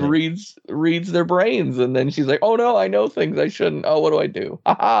kid reads their brains, and then she's like, "Oh no, I know things I shouldn't. Oh, what do I do?"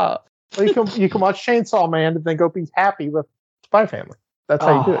 Haha. Well, you can watch Chainsaw Man and then go be happy with Spy Family. That's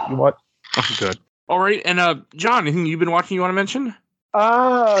how you do it. You watch. Good. All right, and John, anything you've been watching you want to mention?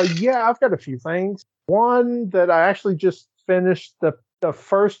 Yeah, I've got a few things. One that I actually just finished the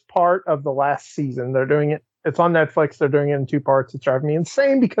first part of the last season. They're doing it. It's on Netflix. They're doing it in 2 parts. It's driving me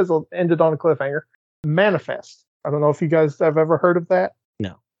insane because it ended on a cliffhanger. Manifest. I don't know if you guys have ever heard of that.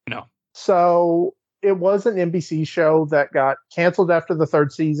 No. So it was an NBC show that got canceled after the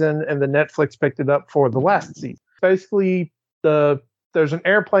 3rd season, and then Netflix picked it up for the last season. Basically, there's an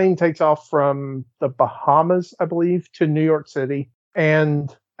airplane takes off from the Bahamas, I believe, to New York City.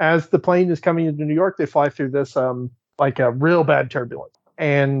 And as the plane is coming into New York, they fly through this like a real bad turbulence.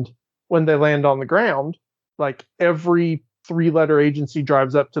 And when they land on the ground, like every 3-letter agency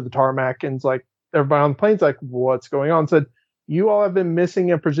drives up to the tarmac and's like, everybody on the plane's like, what's going on? Said, you all have been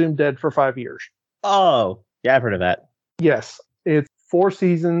missing and presumed dead for 5 years. Oh, yeah, I've heard of that. Yes, it's 4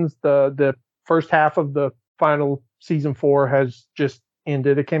 seasons. The first half of the final season 4 has just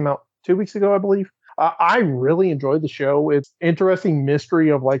ended. It came out 2 weeks ago, I believe. I really enjoyed the show. It's interesting mystery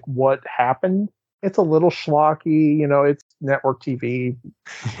of like what happened. It's a little schlocky, it's network TV.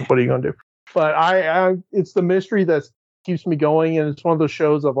 What are you going to do? But I it's the mystery that keeps me going. And it's one of those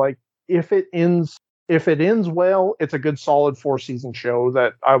shows of like, if it ends well, it's a good solid 4-season show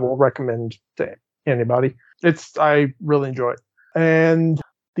that I will recommend to anybody. I really enjoy it. And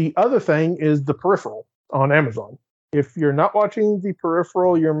the other thing is The Peripheral on Amazon. If you're not watching The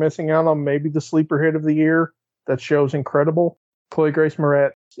Peripheral, you're missing out on maybe the sleeper hit of the year. That show's incredible. Chloe Grace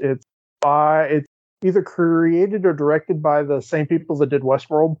Moretz. It's either created or directed by the same people that did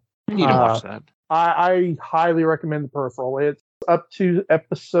Westworld. I need to watch that. I highly recommend The Peripheral. It's up to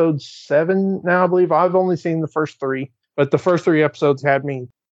episode 7 now, I believe. I've only seen the first 3, but the first 3 episodes had me,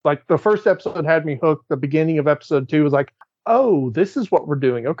 like the first episode had me hooked. The beginning of episode 2 was like, oh, this is what we're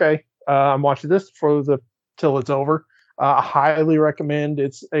doing. Okay. I'm watching this till it's over. I highly recommend.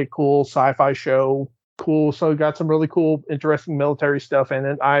 It's a cool sci-fi show. Cool. So got some really cool, interesting military stuff in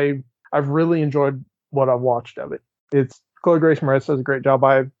it. I've really enjoyed what I've watched of it. It's Chloe Grace Moretz does a great job.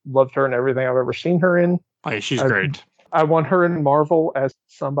 I've loved her in everything I've ever seen her in. Oh, yeah, she's great. I want her in Marvel as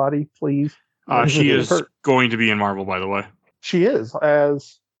somebody, please. She is going to be in Marvel, by the way. She is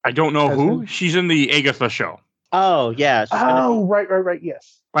as. I don't know who. She's in the Agatha show. Oh yeah. Right.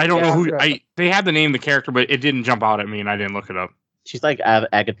 Yes. I don't know who. They had the name of the character, but it didn't jump out at me, and I didn't look it up. She's like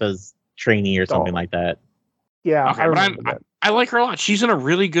Agatha's trainee or something like that. Yeah. Okay, I like her a lot. She's in a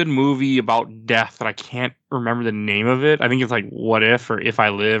really good movie about death that I can't remember the name of it. I think it's like What If or If I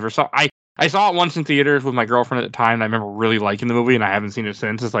Live or something. I saw it once in theaters with my girlfriend at the time, and I remember really liking the movie, and I haven't seen it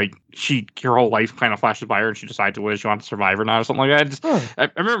since. It's like her whole life kind of flashes by her, and she decides whether she wants to survive or not, or something like that. I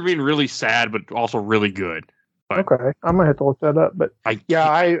remember being really sad, but also really good. But okay, I might have to look that up. But I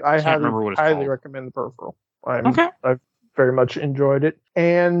highly recommend The Peripheral. I've very much enjoyed it.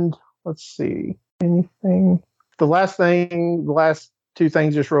 And let's see, anything. The last 2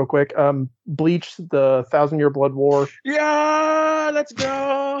 things, just real quick. Bleach, the 1,000-Year Blood War. Yeah, let's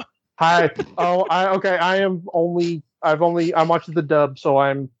go. Hi. I'm watching the dub, so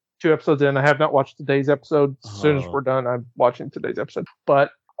I'm 2 episodes in. I have not watched today's episode. As soon as we're done, I'm watching today's episode.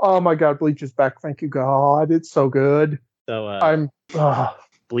 But oh my God, Bleach is back! Thank you, God. It's so good. So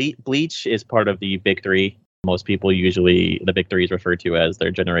Bleach is part of the Big 3. Most people the Big 3 is referred to as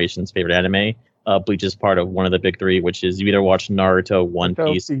their generation's favorite anime. Bleach is part of one of the Big 3, which is you either watch Naruto, One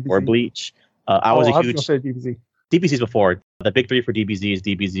Piece, DBZ. or Bleach. I was a huge DBZ. DBZ's before. The Big 3 for DBZ is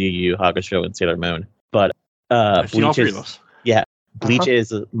DBZ, Yu Yu Hakusho, and Sailor Moon. But Bleach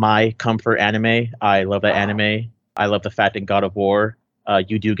is my comfort anime. I love that anime. I love the fact in God of War,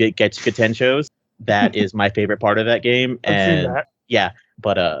 you do get Getsukaten shows. That is my favorite part of that game.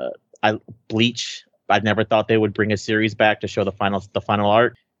 Bleach, I never thought they would bring a series back to show the final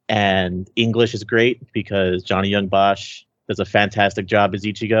arc. And English is great because Johnny Young Bosch does a fantastic job as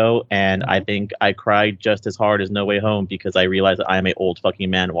Ichigo, and I think I cried just as hard as No Way Home because I realized that I am an old fucking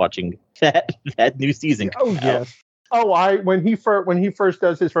man watching that new season. Oh yes. Oh, when he first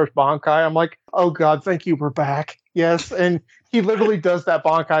does his first Bankai, I'm like, oh God, thank you, we're back. Yes, and he literally does that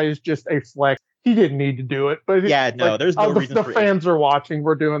Bankai is just a flex. He didn't need to do it, but there's no reason. The fans are watching.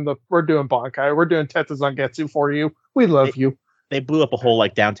 We're doing Bankai. We're doing Tetsu for you. We love you. They blew up a whole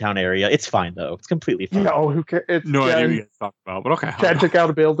downtown area. It's fine though. It's completely fine. No, who cares? Idea what you guys talk about, but okay. Chad took out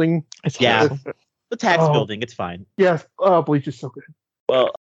a building. The tax building. It's fine. Yes. Bleach is so good.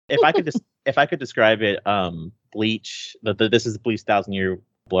 Well, if I could describe it, Bleach. This is Bleach 1,000-Year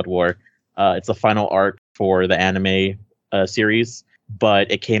Blood War. It's the final arc for the anime series,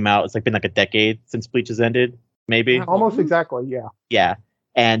 but it came out. It's been like a decade since Bleach has ended. Maybe almost exactly. Yeah. Yeah.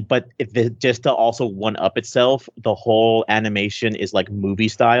 But just to also one up itself, the whole animation is like movie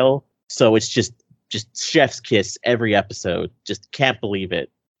style. So it's just just chef's kiss every episode. Just can't believe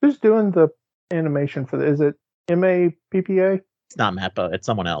it. Who's doing the animation for is it MAPPA? It's not Mappa. It's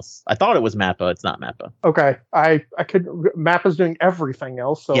someone else. I thought it was Mappa. It's not Mappa. Okay, I could. Mappa's doing everything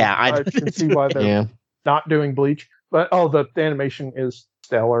else, so Yeah, I can see why they're Yeah. not doing Bleach. But the animation is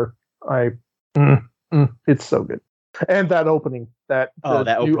stellar. It's so good, and that opening, that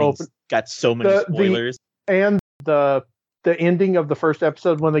new opening got so many spoilers. And the ending of the first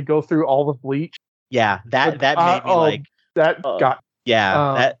episode when they go through all of Bleach. Yeah, that made me like that got.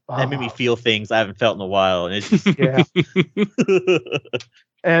 Yeah, that made me feel things I haven't felt in a while, and it's just, Yeah.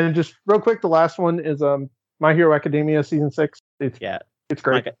 And just real quick, the last one is My Hero Academia season 6. It's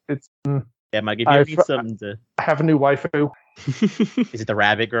great. Mike, if you need something to I have a new waifu. is it the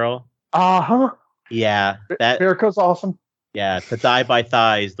rabbit girl? Yeah, that Mirko's awesome. yeah, to die by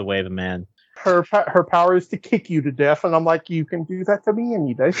thigh is the way of a man. Her power is to kick you to death, and I'm like, you can do that to me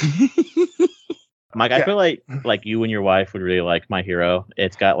any day. Mike, I feel like you and your wife would really like My Hero.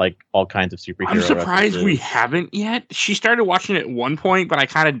 It's got like all kinds of superhero. I'm surprised we references. haven't yet. She started watching it at one point, but I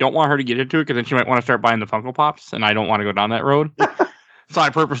kind of don't want her to get into it because then she might want to start buying the Funko Pops, and I don't want to go down that road. So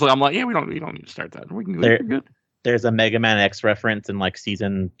I'm like, yeah, we don't need to start that. We can go. We're good. There's a Mega Man X reference in like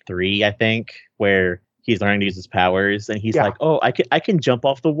season 3, I think, where he's learning to use his powers, and he's like, "Oh, I can jump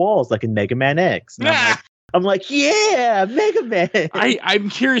off the walls like in Mega Man X." And I'm like, yeah, Mega Man. I'm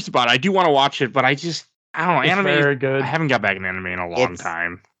curious about it. I do want to watch it, but I don't know. It's Anime, very good. I haven't got back in anime in a long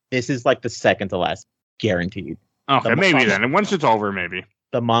time. This is like the second to last, guaranteed. Okay, maybe then. And once it's over, maybe.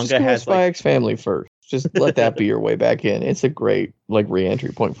 The manga Just has Spy like X Family first. Just let that be your way back in. It's a great like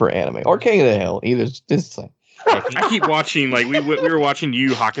re-entry point for anime or King of the Hill. Either it's the same. I keep watching we were watching Yu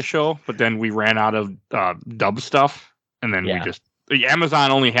Yu Hakusho, but then we ran out of dub stuff, and then we just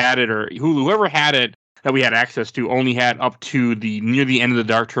Amazon only had it, or whoever had it that we had access to only had up to near the end of the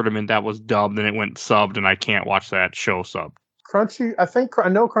Dark Tournament that was dubbed, and it went subbed, and I can't watch that show subbed. I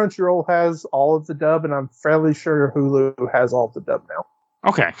know Crunchyroll has all of the dub, and I'm fairly sure Hulu has all of the dub now.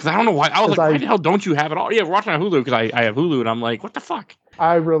 Okay, because I don't know why. I was like, why the hell don't you have it all? Yeah, we're watching on Hulu because I have Hulu, and I'm like, what the fuck?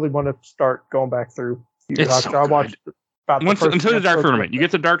 I really want to start going back through. It's so I watched about until the Dark Tournament. You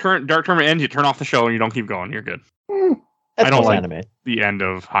get the Dark Tournament ends, you turn off the show, and you don't keep going. You're good. I don't like anime. The end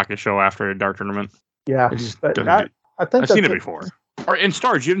of Hakusho after a Dark Tournament. Yeah, I think I've seen it before. And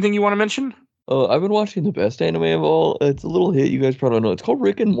Stars, you have anything you want to mention? I've been watching the best anime of all. It's a little hit. You guys probably don't know. It's called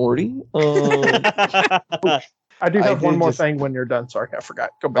Rick and Morty. I do have one more thing when you're done. Sorry, I forgot.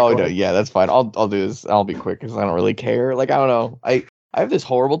 Go back. Oh no, yeah, that's fine. I'll do this. I'll be quick because I don't really care. Like I don't know. I have this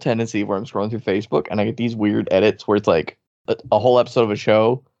horrible tendency where I'm scrolling through Facebook and I get these weird edits where it's like a whole episode of a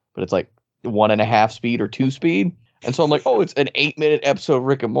show, but it's like 1.5 speed or 2 speed. And so I'm like, oh, it's an 8-minute episode of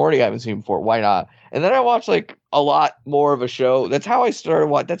Rick and Morty I haven't seen before. Why not? And then I watch like a lot more of a show. That's how I started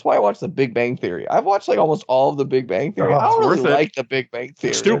watching. That's why I watched The Big Bang Theory. I've watched like almost all of The Big Bang Theory. I don't really like The Big Bang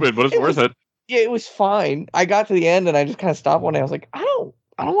Theory. It's stupid, but it's worth it. Yeah, it was fine. I got to the end and I just kind of stopped one day. I was like, I don't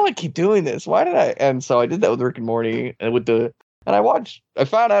want to keep doing this. Why did I? And so I did that with Rick and Morty and I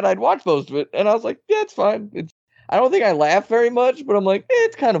found out I'd watched most of it and I was like, yeah, it's fine. I don't think I laugh very much, but I'm like,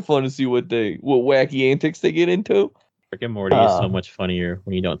 it's kind of fun to see what wacky antics they get into. Rick and Morty is so much funnier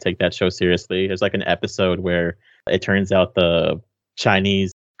when you don't take that show seriously. There's like an episode where it turns out the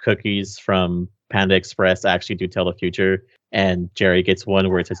Chinese cookies from Panda Express actually do tell the future. And Jerry gets one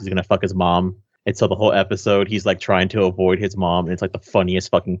where it says he's going to fuck his mom. And so the whole episode, he's like trying to avoid his mom. And it's like the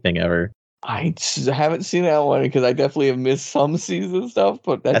funniest fucking thing ever. I haven't seen that one because I definitely have missed some season stuff.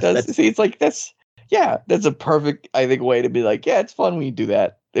 But that's a perfect, I think, way to be like, yeah, it's fun when you do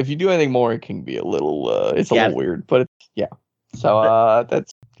that. If you do anything more, it can be a little, it's a little weird. But so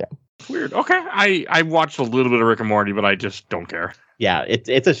that's weird. Okay, I watched a little bit of Rick and Morty, but I just don't care. Yeah,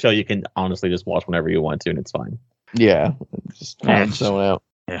 it's a show you can honestly just watch whenever you want to, and it's fine. Yeah, just zone out.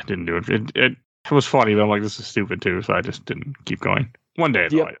 Yeah, didn't do it. It was funny, but I'm like, this is stupid too, so I just didn't keep going. One day,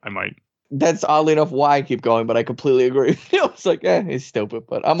 though, I might. That's oddly enough why I keep going, but I completely agree. It's like, it's stupid,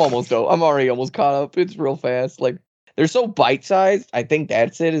 but I'm already almost caught up. It's real fast. Like, they're so bite-sized. I think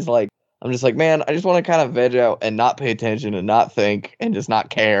that's it. Is like, I'm just like, man, I just want to kind of veg out and not pay attention and not think and just not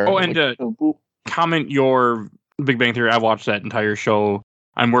care. Oh, and comment your Big Bang Theory. I watched that entire show.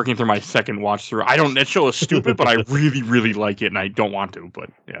 I'm working through my second watch through. That show is stupid, but I really, really like it, and I don't want to. But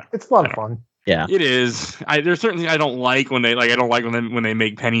yeah, it's a lot of fun. Yeah, it is. There's certain things I don't like when they I don't like when they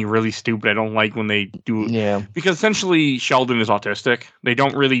make Penny really stupid. I don't like when they do. Yeah, because essentially Sheldon is autistic. They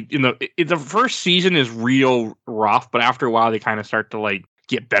don't really the first season is real rough, but after a while they kind of start to like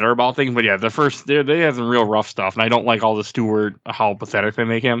get better about things. But yeah, the first they have some real rough stuff, and I don't like all the Stewart how pathetic they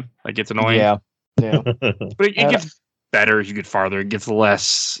make him. Like it's annoying. Yeah. But it gets better as you get farther. It gets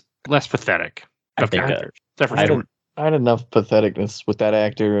less pathetic. I think Except for I Stewart. had enough patheticness with that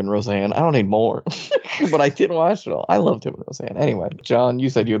actor and Roseanne. I don't need more. But I didn't watch it all. I loved him and Roseanne. Anyway, John, you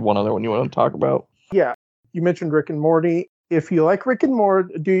said you had one other one you want to talk about. Yeah, you mentioned Rick and Morty. If you like Rick and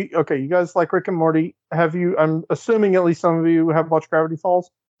Morty, you guys like Rick and Morty? Have you? I'm assuming at least some of you have watched Gravity Falls.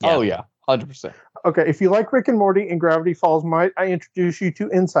 Yeah. Oh yeah, 100%. Okay, if you like Rick and Morty and Gravity Falls, might I introduce you to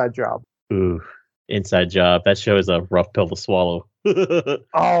Inside Job? Ooh, Inside Job. That show is a rough pill to swallow. Oh,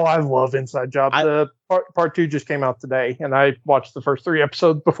 I love Inside Job. The part 2 just came out today, and I watched the first 3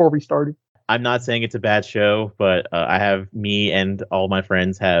 episodes before we started. I'm not saying it's a bad show, but me and all my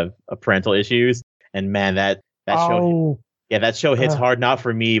friends have parental issues, and man, that show. Yeah, that show hits hard, not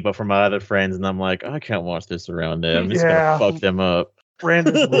for me, but for my other friends. And I'm like, I can't watch this around them. It's going to fuck them up. Rand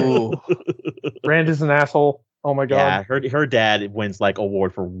is an asshole. Oh, my God. Yeah, her dad wins, like,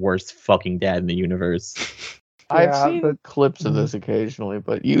 award for worst fucking dad in the universe. I've seen clips of this occasionally,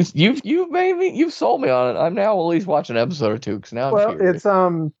 but you've sold me on it. I'm now at least watching an episode or 2, because now I'm curious.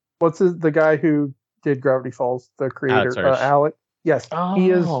 It's, the guy who did Gravity Falls, the creator, Alec. Yes,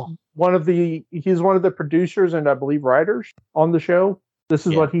 he is he's one of the producers and I believe writers on the show. This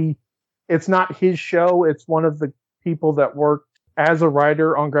is it's not his show. It's one of the people that worked as a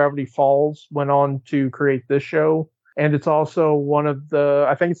writer on Gravity Falls went on to create this show. And it's also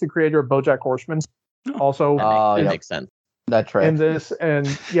I think it's the creator of BoJack Horseman. Also, that makes sense. That tracks.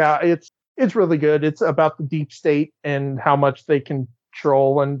 It's really good. It's about the deep state and how much they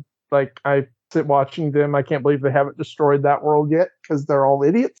control. And like, I sit watching them. I can't believe they haven't destroyed that world yet because they're all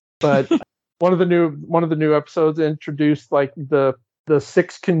idiots. But one of the new episodes introduced like the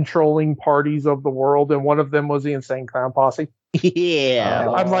 6 controlling parties of the world, and one of them was the Insane Clown Posse. Yeah,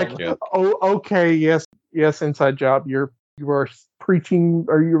 I'm like, oh, okay, yes, Inside Job. You are preaching,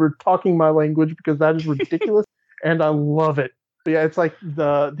 or you were talking my language, because that is ridiculous, and I love it. But yeah, it's like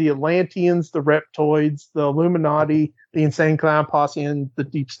the Atlanteans, the Reptoids, the Illuminati, the Insane Clown Posse, and the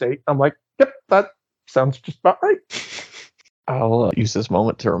Deep State. I'm like, yep, that sounds just about right. I'll use this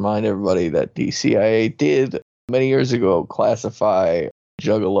moment to remind everybody that the CIA did many years ago classify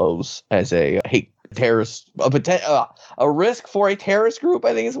juggalos as a hate terrorist, a risk for a terrorist group.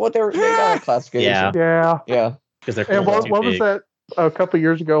 I think is what they got a classification. Yeah. Because they're and what was that a couple of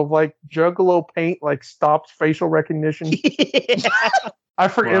years ago? Like juggalo paint like stops facial recognition. I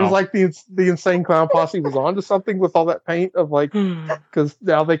forget. Wow. It was like the Insane Clown Posse was onto something with all that paint of like, because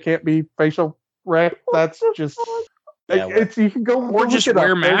now they can't be facial rec. That's just. You can go or just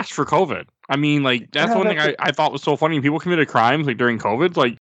wear masks for COVID. I mean, like that's one thing I thought was so funny. People committed crimes like during COVID.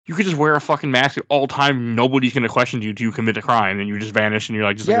 Like you could just wear a fucking mask all the time. Nobody's going to question you till you commit a crime, and you just vanish, and you're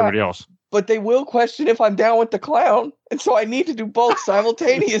like just like everybody else. But they will question if I'm down with the clown, and so I need to do both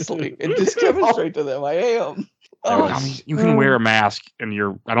simultaneously and just demonstrate to them I am. I mean, you can wear a mask, and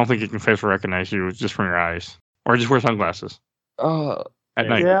I don't think it can facial recognize you just from your eyes, or just wear sunglasses at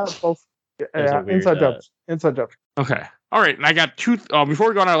night. Yeah, both. Yeah, Inside Jobs. Okay. All right. And I got 2. Before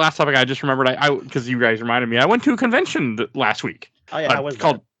we go on our last topic, I just remembered because you guys reminded me, I went to a convention last week. Oh yeah, how was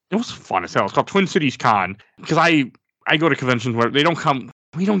it? It was fun as hell. It's called Twin Cities Con. Because I go to conventions where they don't come.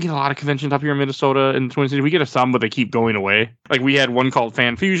 We don't get a lot of conventions up here in Minnesota and Twin Cities. We get some, but they keep going away. Like we had one called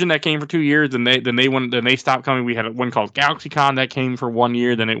Fan Fusion that came for 2 years, and then they stopped coming. We had one called GalaxyCon that came for 1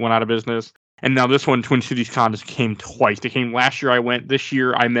 year, then it went out of business. And now this one, Twin Cities Con, just came twice. They came last year. I went. This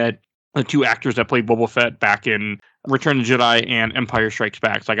year I met the 2 actors that played Boba Fett back in Return of the Jedi and Empire Strikes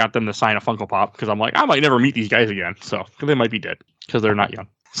Back. So I got them to sign a Funko Pop because I'm like, I might never meet these guys again. So they might be dead because they're not young.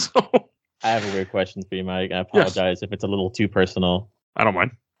 So I have a weird question for you, Mike. I apologize if it's a little too personal. I don't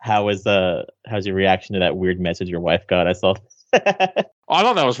mind. How's your reaction to that weird message your wife got? I saw. I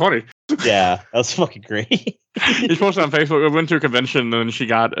thought that was funny. Yeah, that was fucking great. She posted on Facebook. We went to a convention and she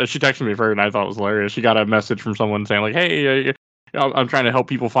texted me first, and I thought it was hilarious. She got a message from someone saying like, "Hey, I'm trying to help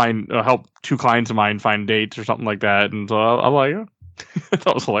people help 2 clients of mine find dates or something like that." And so I'm like, I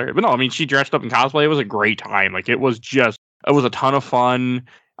thought it was hilarious. But no, I mean, she dressed up in cosplay. It was a great time. Like it was a ton of fun.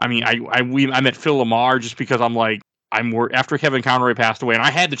 I mean, I met Phil Lamar just because I'm like, after Kevin Conroy passed away, and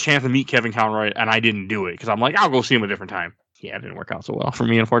I had the chance to meet Kevin Conroy, and I didn't do it because I'm like, I'll go see him a different time. Yeah, it didn't work out so well for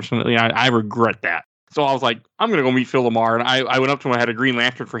me, unfortunately. I regret that. So I was like, I'm gonna go meet Phil Lamar, and I went up to him. I had a Green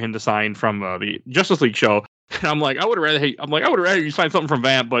Lantern for him to sign from the Justice League show. And I'm like, I would have rather you sign something from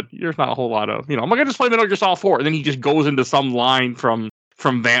Vamp, but there's not a whole lot of, I'm like, I just play Metal Gear Solid 4. And then he just goes into some line from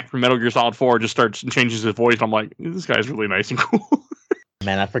Vamp from Metal Gear Solid 4, just starts and changes his voice. And I'm like, this guy's really nice and cool.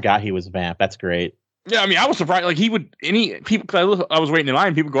 Man, I forgot he was Vamp. That's great. Yeah, I mean, I was surprised. Like because I was waiting in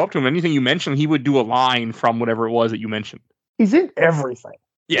line. People go up to him. Anything you mention, he would do a line from whatever it was that you mentioned. He's in everything.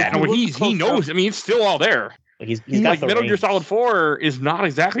 Yeah, no, he knows. I mean, it's still all there. He's got like the Metal Gear range. Solid 4 is not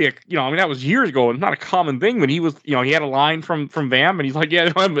exactly a, I mean, that was years ago. It's not a common thing, but he was, he had a line from VAM, and he's like,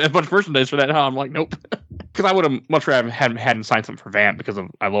 yeah, I have a bunch of merchandise for that. And I'm like, nope. Because I would have much rather hadn't signed something for VAM because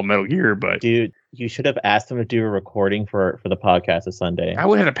I love Metal Gear, but Dude, you should have asked him to do a recording for the podcast this Sunday. I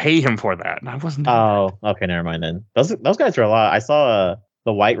would have to pay him for that, and I wasn't doing Oh, okay, never mind then. Those guys are a lot. I saw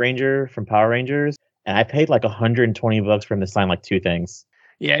the White Ranger from Power Rangers, and I paid like $120 for him to sign like 2 things.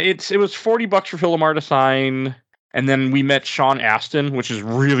 Yeah, it was $40 for Phil Lamar to sign, and then we met Sean Astin, which is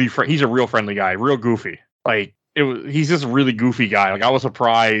really he's a real friendly guy, real goofy. Like he's just a really goofy guy. Like I was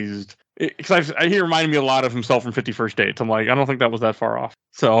surprised because he reminded me a lot of himself from 51st Dates. I'm like, I don't think that was that far off.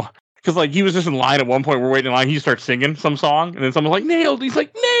 So because like he was just in line at one point, we're waiting in line, he starts singing some song, and then someone's like, nailed. He's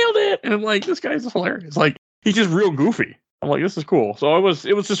like, nailed it, and I'm like, this guy's hilarious. Like he's just real goofy. I'm like, this is cool. So it was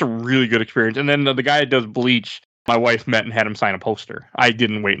just a really good experience. And then the guy that does Bleach, my wife met and had him sign a poster. I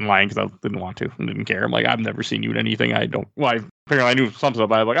didn't wait in line because I didn't want to and didn't care. I'm like, I've never seen you in anything. I don't. Well, apparently I knew some stuff,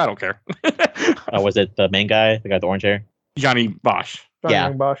 but I was like, I don't care. Was it the main guy, the guy with the orange hair? Johnny Bosch. Yeah.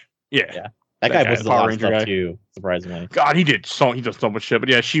 Bosch. Yeah. That guy guy, posted a Power lot of Ranger stuff guy. too, surprisingly. God, he does so much shit. But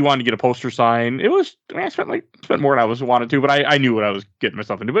yeah, she wanted to get a poster signed. It was, I spent more than I wanted to, but I knew what I was getting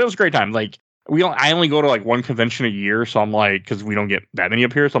myself into. But it was a great time. Like I only go to like one convention a year, so I'm like, because we don't get that many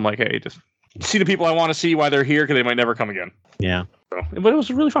up here, so I'm like, hey, just see the people I want to see while they're here because they might never come again. Yeah. So, but it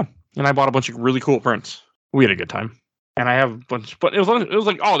was really fun, and I bought a bunch of really cool prints. We had a good time, and I have a bunch. But it was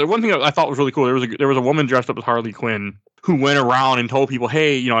like, oh, the one thing I thought was really cool. There was a woman dressed up as Harley Quinn who went around and told people,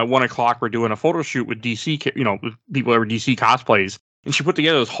 hey, at 1:00 we're doing a photo shoot with DC, with people that were DC cosplays, and she put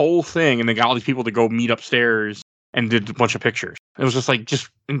together this whole thing, and then got all these people to go meet upstairs and did a bunch of pictures. It was just like just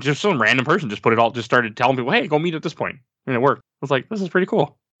some random person just started telling people, hey, go meet at this point, and it worked. I was like, this is pretty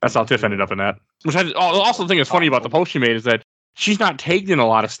cool. That's how Tiff ended up in that. Which I also think is funny about the post she made is that she's not tagged in a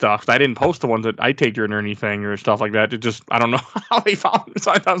lot of stuff. I didn't post the ones that I tagged her in or anything or stuff like that. It just, I don't know how they found her. So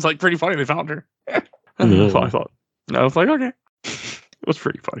I thought it was like pretty funny they found her. So I thought, I was like, okay. It was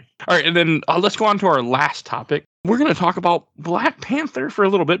pretty funny. All right, and then let's go on to our last topic. We're going to talk about Black Panther for a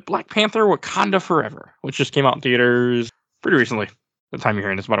little bit. Black Panther Wakanda Forever, which just came out in theaters pretty recently. The time you're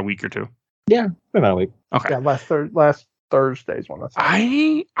hearing this, about a week or two. Yeah, about a week. Okay. Yeah, last Thursday's one.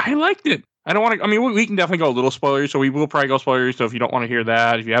 I liked it. I don't want to. I mean, we can definitely go a little spoilers, so we will probably go spoilers. So if you don't want to hear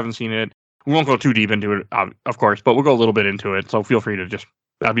that, if you haven't seen it, we won't go too deep into it, of course, but we'll go a little bit into it. So feel free to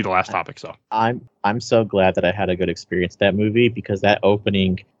that'll be the last topic. So I'm so glad that I had a good experience with that movie because that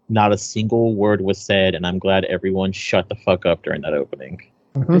opening, not a single word was said, and I'm glad everyone shut the fuck up during that opening.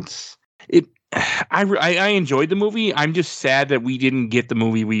 Mm-hmm. I enjoyed the movie. I'm just sad that we didn't get the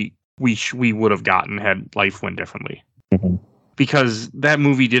movie we would have gotten had life went differently. Mm-hmm. Because that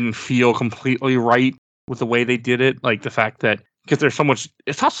movie didn't feel completely right with the way they did it. Like the fact that because there's so much,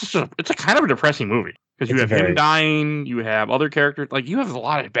 it's a kind of a depressing movie because you have him dying, you have other characters, like you have a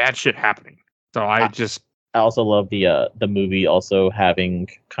lot of bad shit happening. So I also love the movie also having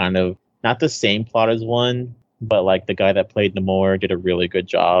kind of not the same plot as one, but like the guy that played Namor did a really good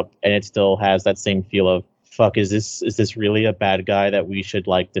job, and it still has that same feel of fuck. Is this really a bad guy that we should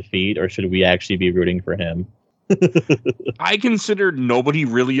like defeat, or should we actually be rooting for him? I considered nobody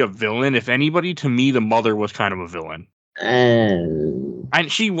really a villain. If anybody, to me, the mother was kind of a villain.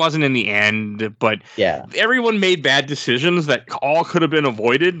 And she wasn't in the end, but yeah, everyone made bad decisions that all could have been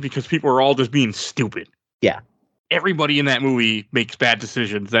avoided because people were all just being stupid. Yeah. Everybody in that movie makes bad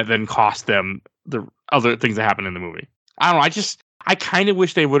decisions that then cost them the other things that happen in the movie. I don't know. I kind of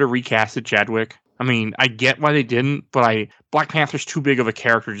wish they would have recasted Chadwick. I mean, I get why they didn't, but Black Panther's too big of a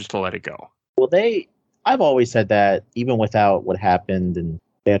character just to let it go. Well, I've always said that even without what happened, and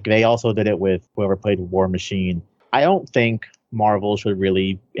they also did it with whoever played War Machine. I don't think Marvel should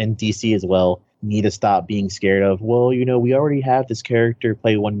really, and DC as well, need to stop being scared of, well, we already have this character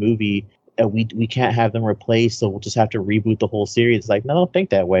play one movie, and we can't have them replaced, so we'll just have to reboot the whole series. It's like, no, don't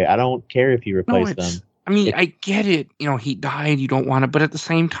think that way. I don't care if you replace them. I mean, I get it. He died. You don't want it, but at the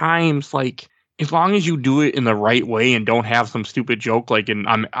same time, it's like, as long as you do it in the right way and don't have some stupid joke like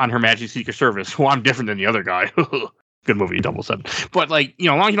on Her Majesty's Secret Service, well, I'm different than the other guy. Good movie, 007. But like, as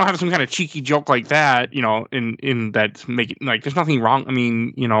long as you don't have some kind of cheeky joke like that, in that make it like there's nothing wrong. I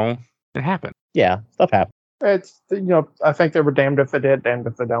mean, it happened. Yeah, stuff happened. It's I think they were damned if they did, damned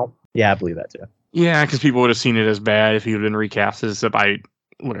if they don't. Yeah, I believe that too. Yeah, because people would have seen it as bad if he would have been recast as if I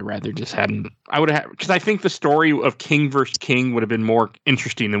would have rather just hadn't. I would have, because I think the story of King versus King would have been more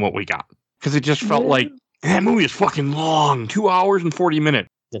interesting than what we got. Because it just felt like that movie is fucking long, 2 hours and 40 minutes.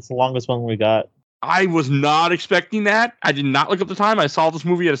 It's the longest one we got. I was not expecting that. I did not look up the time. I saw this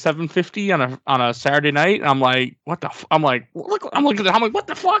movie at a 7:50 on a Saturday night. And I'm like, what the? I'm like, look. I'm looking at it. I'm like, what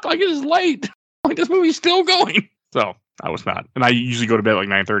the fuck? Like, it is late. Like, this movie's still going. So I was not. And I usually go to bed like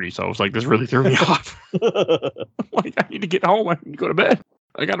 9:30, so I was like, this really threw me off. Like, I need to get home. I need to go to bed.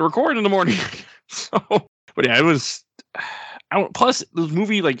 I got to record in the morning. So, but yeah, it was. Plus, this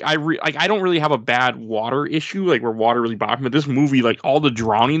movie, like I don't really have a bad water issue, like where water really bothers me. But this movie, like all the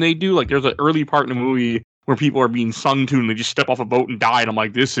drowning they do, like there's an early part in the movie where people are being sung to and they just step off a boat and die. And I'm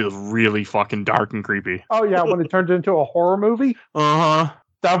like, this is really fucking dark and creepy. Oh yeah, when it turned into a horror movie.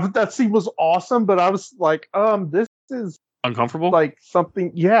 That scene was awesome, but I was like, this is uncomfortable. Like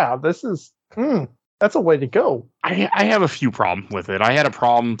something, yeah. This is that's a way to go. I have a few problems with it. I had a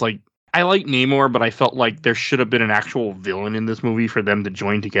problem like I like Namor, but I felt like there should have been an actual villain in this movie for them to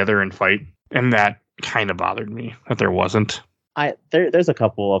join together and fight, and that kind of bothered me that there wasn't. There's a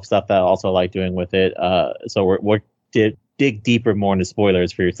couple of stuff that I also like doing with it. So we're dig deeper more into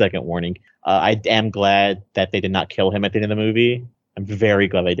spoilers for your second warning. I am glad that they did not kill him at the end of the movie. I'm very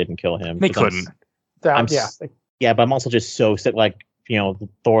glad they didn't kill him. They couldn't. Yeah, but I'm also just so sick. Like, you know,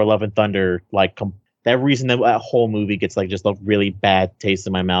 Thor: Love and Thunder. Like that reason that whole movie gets like just a really bad taste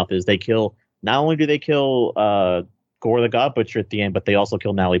in my mouth is they kill. Not only do they kill Gore the God Butcher at the end, but they also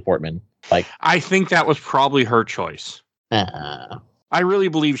kill Natalie Portman. Like, I think that was probably her choice. I really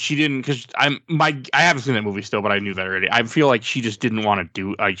believe she didn't, because I haven't seen that movie still, but I knew that already. I feel like she just didn't want to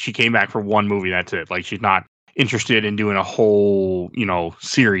do. Like, she came back for one movie. That's it. Like, she's not interested in doing a whole,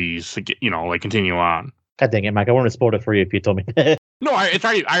 series, like continue on. God dang it, Mike! I wouldn't have spoiled it for you if you told me. No,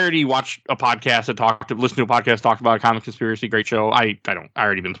 I already watched a podcast that listened to a podcast talked about a comic conspiracy. Great show. I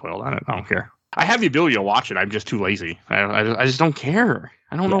already been spoiled on it. I don't care. I have the ability to watch it. I'm just too lazy. I just don't care.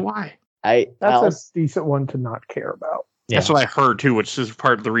 I don't know why. That's a decent one to not care about. Yeah. That's what I heard too, which is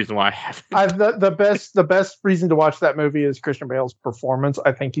part of the reason why I haven't. The best reason to watch that movie is Christian Bale's performance.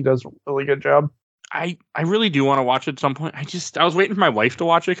 I think he does a really good job. I really do want to watch it at some point. I was waiting for my wife to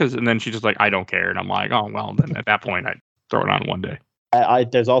watch it and then she's just like, I don't care, and I'm like, oh well, then at that point I'd throw it on one day.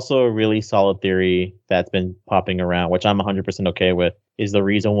 There's also a really solid theory that's been popping around, which I'm 100% okay with, is the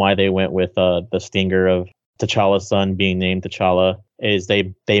reason why they went with the stinger of T'Challa's son being named T'Challa is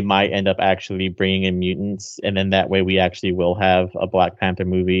they might end up actually bringing in mutants, and then that way we actually will have a Black Panther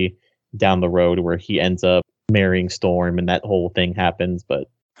movie down the road where he ends up marrying Storm and that whole thing happens, but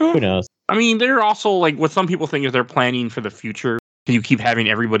who knows? I mean, they're also like what some people think is they're planning for the future. You keep having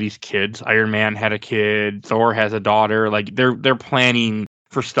everybody's kids. Iron Man had a kid. Thor has a daughter. Like they're planning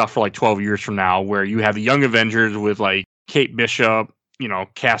for stuff for like 12 years from now, where you have the Young Avengers with like Kate Bishop,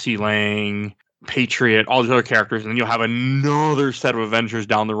 Cassie Lang, Patriot, all these other characters, and then you'll have another set of Avengers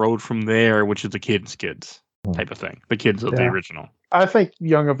down the road from there, which is the kids type of thing. The kids of the original. I think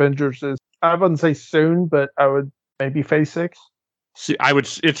Young Avengers is, I wouldn't say soon, but I would maybe phase 6. See,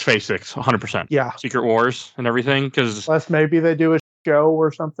 it's phase 6, 100%. Yeah. Secret Wars and everything, because unless maybe they do a show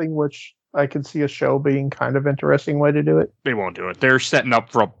or something, which I could see a show being kind of interesting way to do it. They won't do it. They're setting up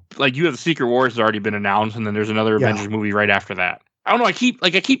for you have the Secret Wars has already been announced, and then there's another Avengers movie right after that. I don't know. I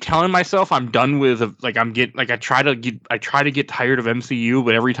keep telling myself I'm done with I try to get tired of MCU,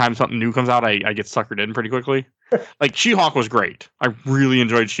 but every time something new comes out, I get suckered in pretty quickly. Like She-Hulk was great. I really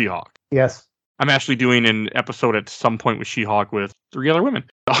enjoyed She-Hulk. Yes. I'm actually doing an episode at some point with She-Hulk with 3 other women,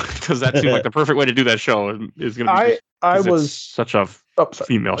 because that seemed like the perfect way to do that show. Is going to be. I was such a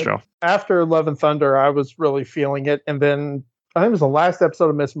female show. After Love and Thunder, I was really feeling it, and then I think it was the last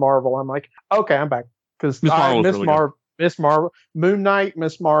episode of Miss Marvel. I'm like, okay, I'm back, because Miss Marvel, Moon Knight,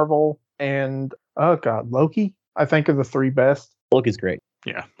 Miss Marvel, and Loki. I think are the 3 best. Loki's great.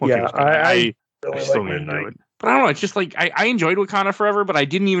 Yeah, I really still need to do it. But I don't know, it's just like, I enjoyed Wakanda Forever, but I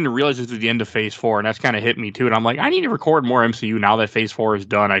didn't even realize it was the end of Phase 4, and that's kind of hit me too. And I'm like, I need to record more MCU now that Phase 4 is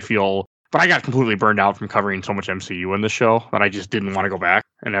done. But I got completely burned out from covering so much MCU in the show that I just didn't want to go back.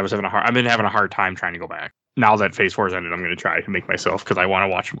 And I've been having a hard time trying to go back. Now that Phase 4 is ended, I'm going to try to make myself, because I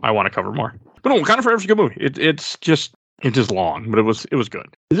want to cover more. But no, Wakanda Forever is a good movie. It's just long, but it was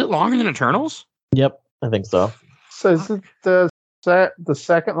good. Is it longer than Eternals? Yep, I think so. So is it the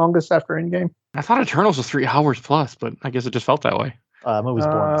second longest after Endgame? I thought Eternals was 3 hours plus, but I guess it just felt that way. Movie's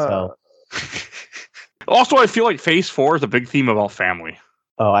boring as hell. Also, I feel like Phase 4 is a big theme about family.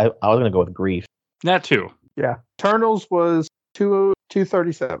 Oh, I was going to go with grief. That too. Yeah. Eternals was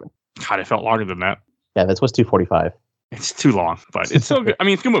 237. God, it felt longer than that. Yeah, this was 245. It's too long, but it's still good. I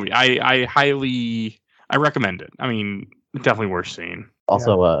mean, it's a good movie. I recommend it. I mean, definitely worth seeing.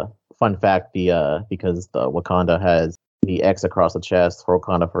 Also, fun fact, because the Wakanda has the X across the chest for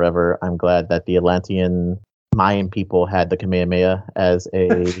Wakanda Forever, I'm glad that the Atlantean Mayan people had the Kamehameha as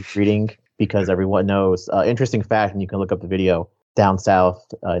a greeting, because everyone knows. Interesting fact, and you can look up the video. down south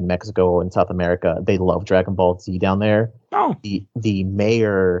in Mexico and South America, they love Dragon Ball Z down there. Oh, The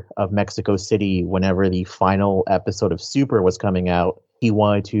mayor of Mexico City, whenever the final episode of Super was coming out, he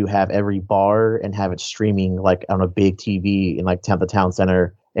wanted to have every bar and have it streaming like on a big TV in like the town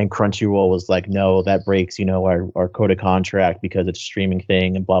center. And Crunchyroll was like, no, that breaks, our code of contract because it's a streaming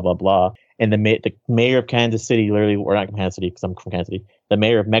thing and blah, blah, blah. And the mayor of Kansas City literally, or not Kansas City because I'm from Kansas City, the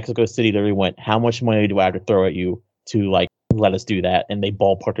mayor of Mexico City literally went, how much money do I have to throw at you to like let us do that? And they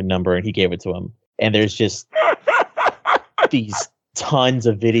ballparked a number and he gave it to him. And there's just these tons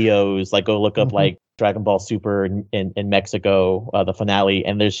of videos, like go look up like Dragon Ball Super in Mexico, the finale,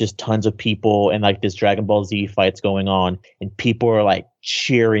 and there's just tons of people and like this Dragon Ball Z fights going on and people are like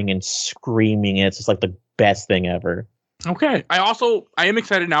cheering and screaming and it's just like the best thing ever. okay. I am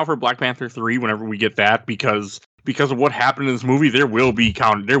excited now for Black Panther 3 whenever we get that because of what happened in this movie, there will be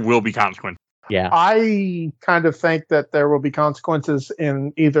consequences. Yeah. I kind of think that there will be consequences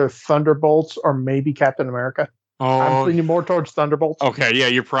in either Thunderbolts or maybe Captain America. I'm Oh, leaning more towards Thunderbolts. okay. Yeah,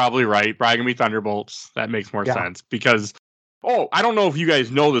 you're probably right. Probably gonna be Thunderbolts. That makes more Yeah. sense because. Oh, I don't know if you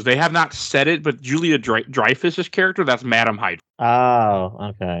guys know this. They have not said it, but Julia Dreyfus's character, that's Madam Hydra. Oh,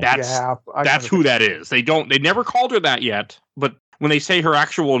 okay. That's I who that is. They never called her that yet, but when they say her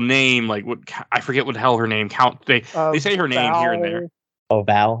actual name, like I forget what the hell her name they say her name here and there. Oh,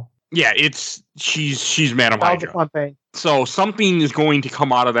 Val? Yeah, she's Madam Val Hydra. DeFontaine. So something is going to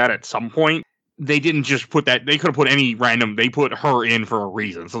come out of that at some point. They didn't just put that. They could have put any random. They put her in for a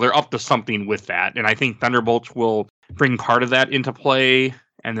reason. So they're up to something with that. And I think Thunderbolts will bring part of that into play.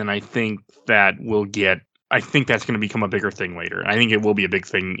 And then I think that I think that's going to become a bigger thing later. I think it will be a big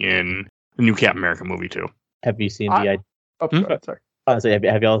thing in the new Captain America movie too. Have you seen Oh, go ahead, sorry. have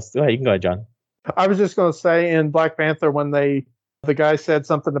y'all? Go ahead, you can go ahead, John. I was just going to say in Black Panther when the guy said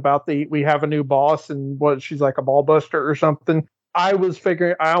something about we have a new boss and she's like a ball buster or something. I almost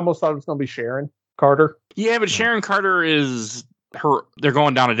thought it was going to be Sharon Carter. Yeah, but Sharon Carter is her. They're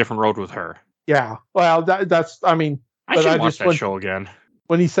going down a different road with her. Yeah. Well, that's, I mean, I but should watch that show again.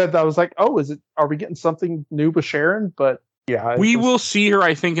 When he said that, I was like, oh, are we getting something new with Sharon? But yeah. We will see her,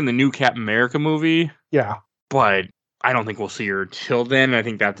 I think, in the new Captain America movie. Yeah. But I don't think we'll see her till then. I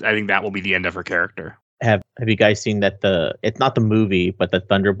think that will be the end of her character. Have you guys seen that it's not the movie, but the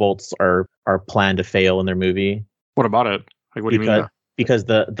Thunderbolts are planned to fail in their movie? What about it? Like, what do you mean? Because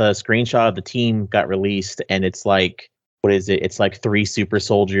the screenshot of the team got released and it's like, what is it? It's like 3 super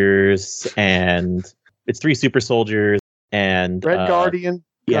soldiers and Red Guardian,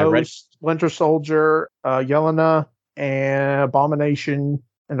 Ghost, Winter Soldier, Yelena, and Abomination,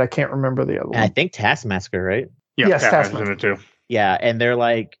 and I can't remember the other one. I think Taskmaster, right? Yeah, yes, Taskmaster's in it too. Yeah, and they're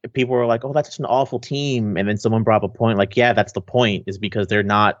like, people were like, oh, that's such an awful team. And then someone brought up a point, like, yeah, that's the point, is because they're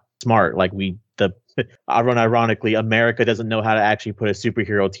not smart. Like ironically, America doesn't know how to actually put a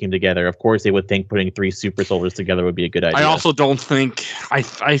superhero team together. Of course, they would think putting 3 super soldiers together would be a good idea. I also don't think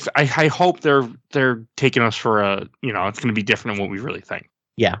I hope they're taking us for it's going to be different than what we really think.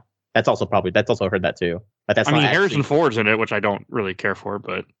 Yeah, that's also heard that too. But that's Harrison Ford's in it, which I don't really care for,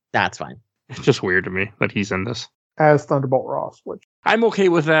 but that's fine. It's just weird to me that he's in this as Thunderbolt Ross, which I'm okay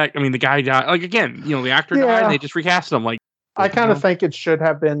with that. I mean, the guy died. Like again, the actor died, and they just recast him. Like I kind of think it should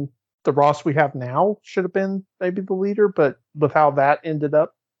have been. The Ross we have now should have been maybe the leader, but with how that ended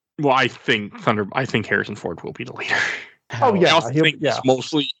up. Well, I think Harrison Ford will be the leader. Oh yeah, I also think it's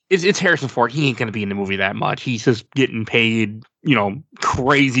mostly it's Harrison Ford. He ain't going to be in the movie that much. He's just getting paid,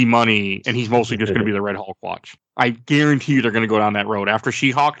 crazy money, and he's mostly just going to be the Red Hulk watch. I guarantee you they're going to go down that road after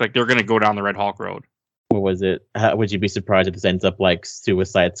She-Hulk. Like they're going to go down the Red Hulk road. What was it? Would you be surprised if this ends up like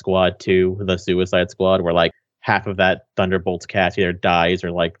Suicide Squad 2, the Suicide Squad, where like half of that Thunderbolts cast either dies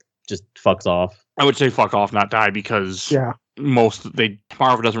or like just fucks off? I would say fuck off, not die, because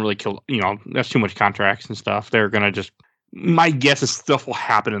Marvel doesn't really kill. That's too much contracts and stuff. They're gonna just. My guess is stuff will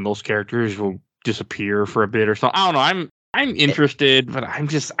happen and those characters will disappear for a bit or something. I don't know. I'm interested, but I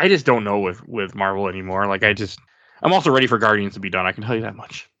just don't know with Marvel anymore. Like I'm also ready for Guardians to be done. I can tell you that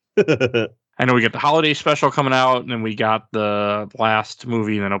much. I know we got the holiday special coming out, and then we got the last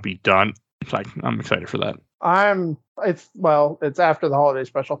movie, and then it'll be done. So I'm excited for that. It's after the holiday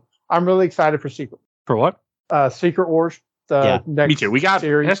special. I'm really excited for Secret. For what? Secret Wars. Next me too. We got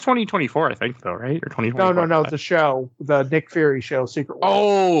series. That's 2024, I think, though, right? Or 2024? No. The show, the Nick Fury show, Secret Wars.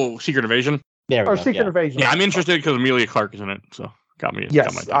 Oh, Secret Invasion. Secret Invasion. Yeah, I'm interested because Amelia Clark is in it, so got me.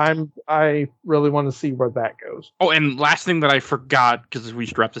 Yes, I really want to see where that goes. Oh, and last thing that I forgot because we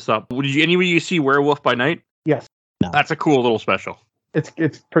should wrap this up. Did you see Werewolf by Night? Yes. No. That's a cool little special.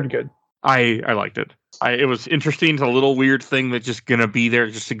 It's pretty good. I liked it. It was interesting. It's a little weird thing that's just gonna be there,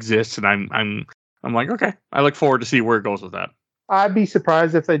 it just exists, and I'm like, okay. I look forward to see where it goes with that. I'd be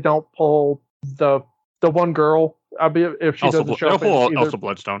surprised if they don't pull the one girl. I'd be if she doesn't show up. Elsa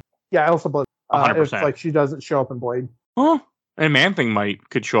Bloodstone. Yeah, Elsa Bloodstone. 100%. If she doesn't show up in Blade. Huh? And Man-Thing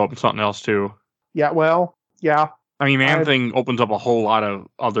could show up in something else too. Yeah. Well. Yeah. I mean, Man-Thing opens up a whole lot of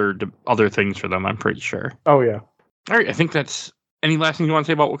other things for them. I'm pretty sure. Oh yeah. All right. I think that's. Any last thing you want to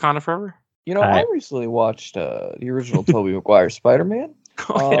say about Wakanda Forever? I recently watched the original Tobey Maguire Spider-Man.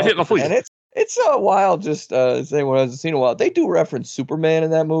 And it's a while. Just saying what I hasn't seen in a while. They do reference Superman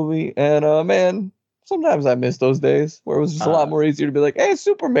in that movie, and man, sometimes I miss those days where it was just a lot more easier to be like, "Hey,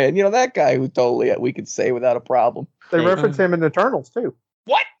 Superman," that guy who totally we could say without a problem. They reference him in Eternals too.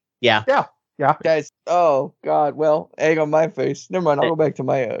 What? Yeah. Guys, oh god, well, egg on my face. Never mind, I'll go back to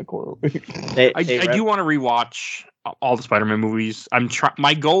my corner. I do want to rewatch all the Spider-Man movies.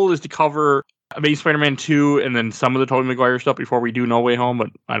 My goal is to cover Amazing Spider-Man 2 and then some of the Tobey Maguire stuff before we do No Way Home, but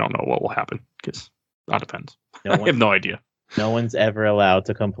I don't know what will happen because that depends. I have no idea. No one's ever allowed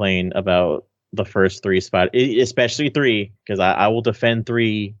to complain about the first 3 especially 3, because I will defend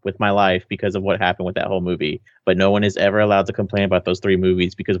 3 with my life because of what happened with that whole movie. But no one is ever allowed to complain about those 3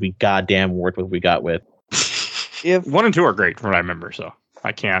 movies because we goddamn worked what we got with. If 1 and 2 are great from what I remember, so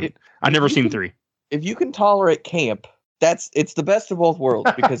I can't. I've never seen 3. If you can tolerate camp, it's the best of both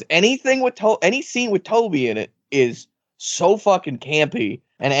worlds because anything with any scene with Toby in it is so fucking campy.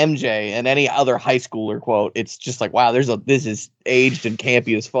 And MJ and any other high schooler quote, it's just like, wow, this is aged and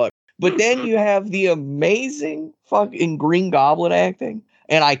campy as fuck. But then you have the amazing fucking Green Goblin acting,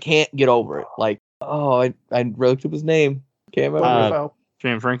 and I can't get over it. Like, I looked up his name. Can't remember.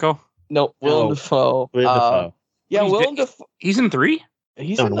 James Franco? No, Willem Dafoe. Yeah, Willem Dafoe. He's in 3?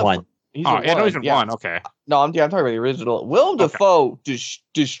 He's in 1. He's in 1. Okay. No, I'm talking about the original. Willem Dafoe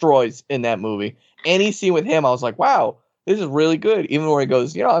destroys in that movie. Any scene with him, I was like, wow, this is really good. Even where he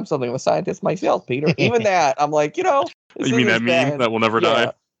goes, I'm something of a scientist myself, Peter. Even that, I'm like, you mean that meme that will never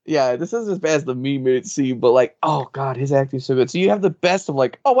die? Yeah, this isn't as bad as the meme made it seem, but like, oh god, his acting's so good. So you have the best of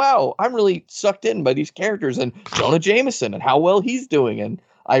like, oh wow, I'm really sucked in by these characters and Jonah Jameson and how well he's doing. And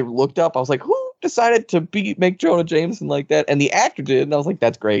I looked up, I was like, who decided to make Jonah Jameson like that? And the actor did, and I was like,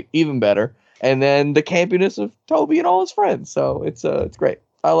 that's great, even better. And then the campiness of Toby and all his friends. So it's great.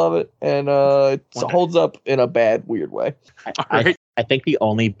 I love it, and it holds up in a bad, weird way. I think the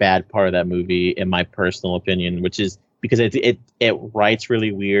only bad part of that movie, in my personal opinion, which is because it writes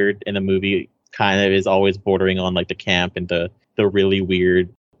really weird, and the movie kind of is always bordering on like the camp and the really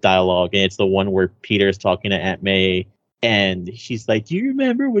weird dialogue. And it's the one where Peter's talking to Aunt May, and she's like, "Do you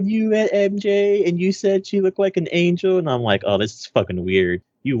remember when you met MJ and you said she looked like an angel?" And I'm like, "Oh, this is fucking weird.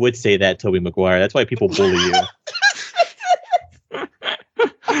 You would say that, Tobey Maguire. That's why people bully you."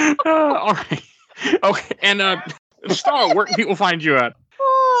 All right. Okay. And Star, where can people find you at?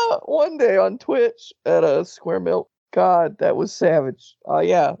 One day on Twitch at Square Milk. God, that was savage.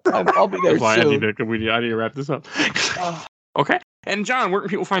 Yeah, I'll be there soon. I need to wrap this up. Okay. And John, where can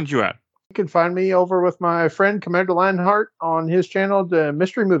people find you at? You can find me over with my friend Commander Lionheart on his channel, The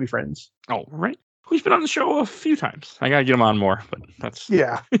Mystery Movie Friends. Oh, right. Who's been on the show a few times. I gotta get him on more, but that's...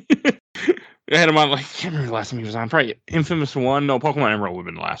 Yeah. I had him on, I can't remember the last time he was on. Probably Infamous 1. No, Pokemon Emerald would have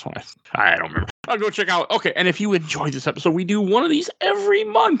been the last one. I don't remember. I'll go check out. Okay, and if you enjoyed this episode, we do one of these every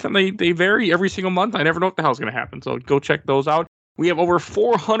month, and they vary every single month. I never know what the hell's going to happen, so go check those out. We have over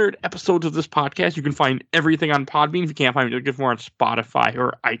 400 episodes of this podcast. You can find everything on Podbean. If you can't find it, look more on Spotify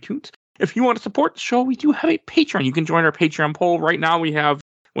or iTunes. If you want to support the show, we do have a Patreon. You can join our Patreon poll. Right now we have,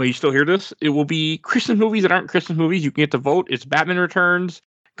 well, you still hear this? It will be Christmas movies that aren't Christmas movies. You can get to vote. It's Batman Returns,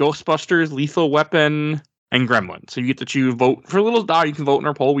 Ghostbusters, Lethal Weapon, and Gremlins. So you get to choose, vote for a little dollar. You can vote in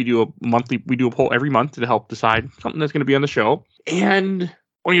our poll. We do a poll every month to help decide something that's going to be on the show. And I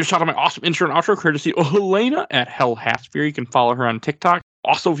want to give a shout out to my awesome intro and outro, courtesy of Helena at Hell Hasphere. You can follow her on TikTok.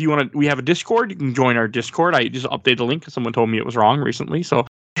 Also, if you want to, we have a Discord. You can join our Discord. I just updated the link because someone told me it was wrong recently. So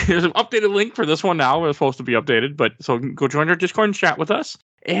there's an updated link for this one now. It was supposed to be updated, but so go join our Discord and chat with us.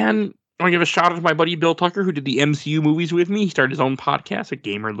 And I want to give a shout out to my buddy Bill Tucker, who did the MCU movies with me. He started his own podcast, A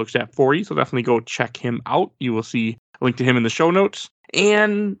Gamer Looks at 40. So definitely go check him out. You will see a link to him in the show notes.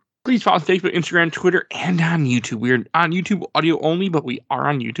 And please follow us on Facebook, Instagram, Twitter, and on YouTube. We're on YouTube audio only, but we are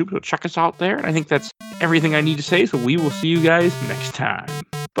on YouTube. So check us out there. And I think that's everything I need to say. So we will see you guys next time.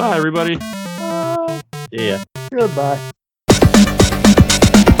 Bye, everybody. Yeah. Goodbye.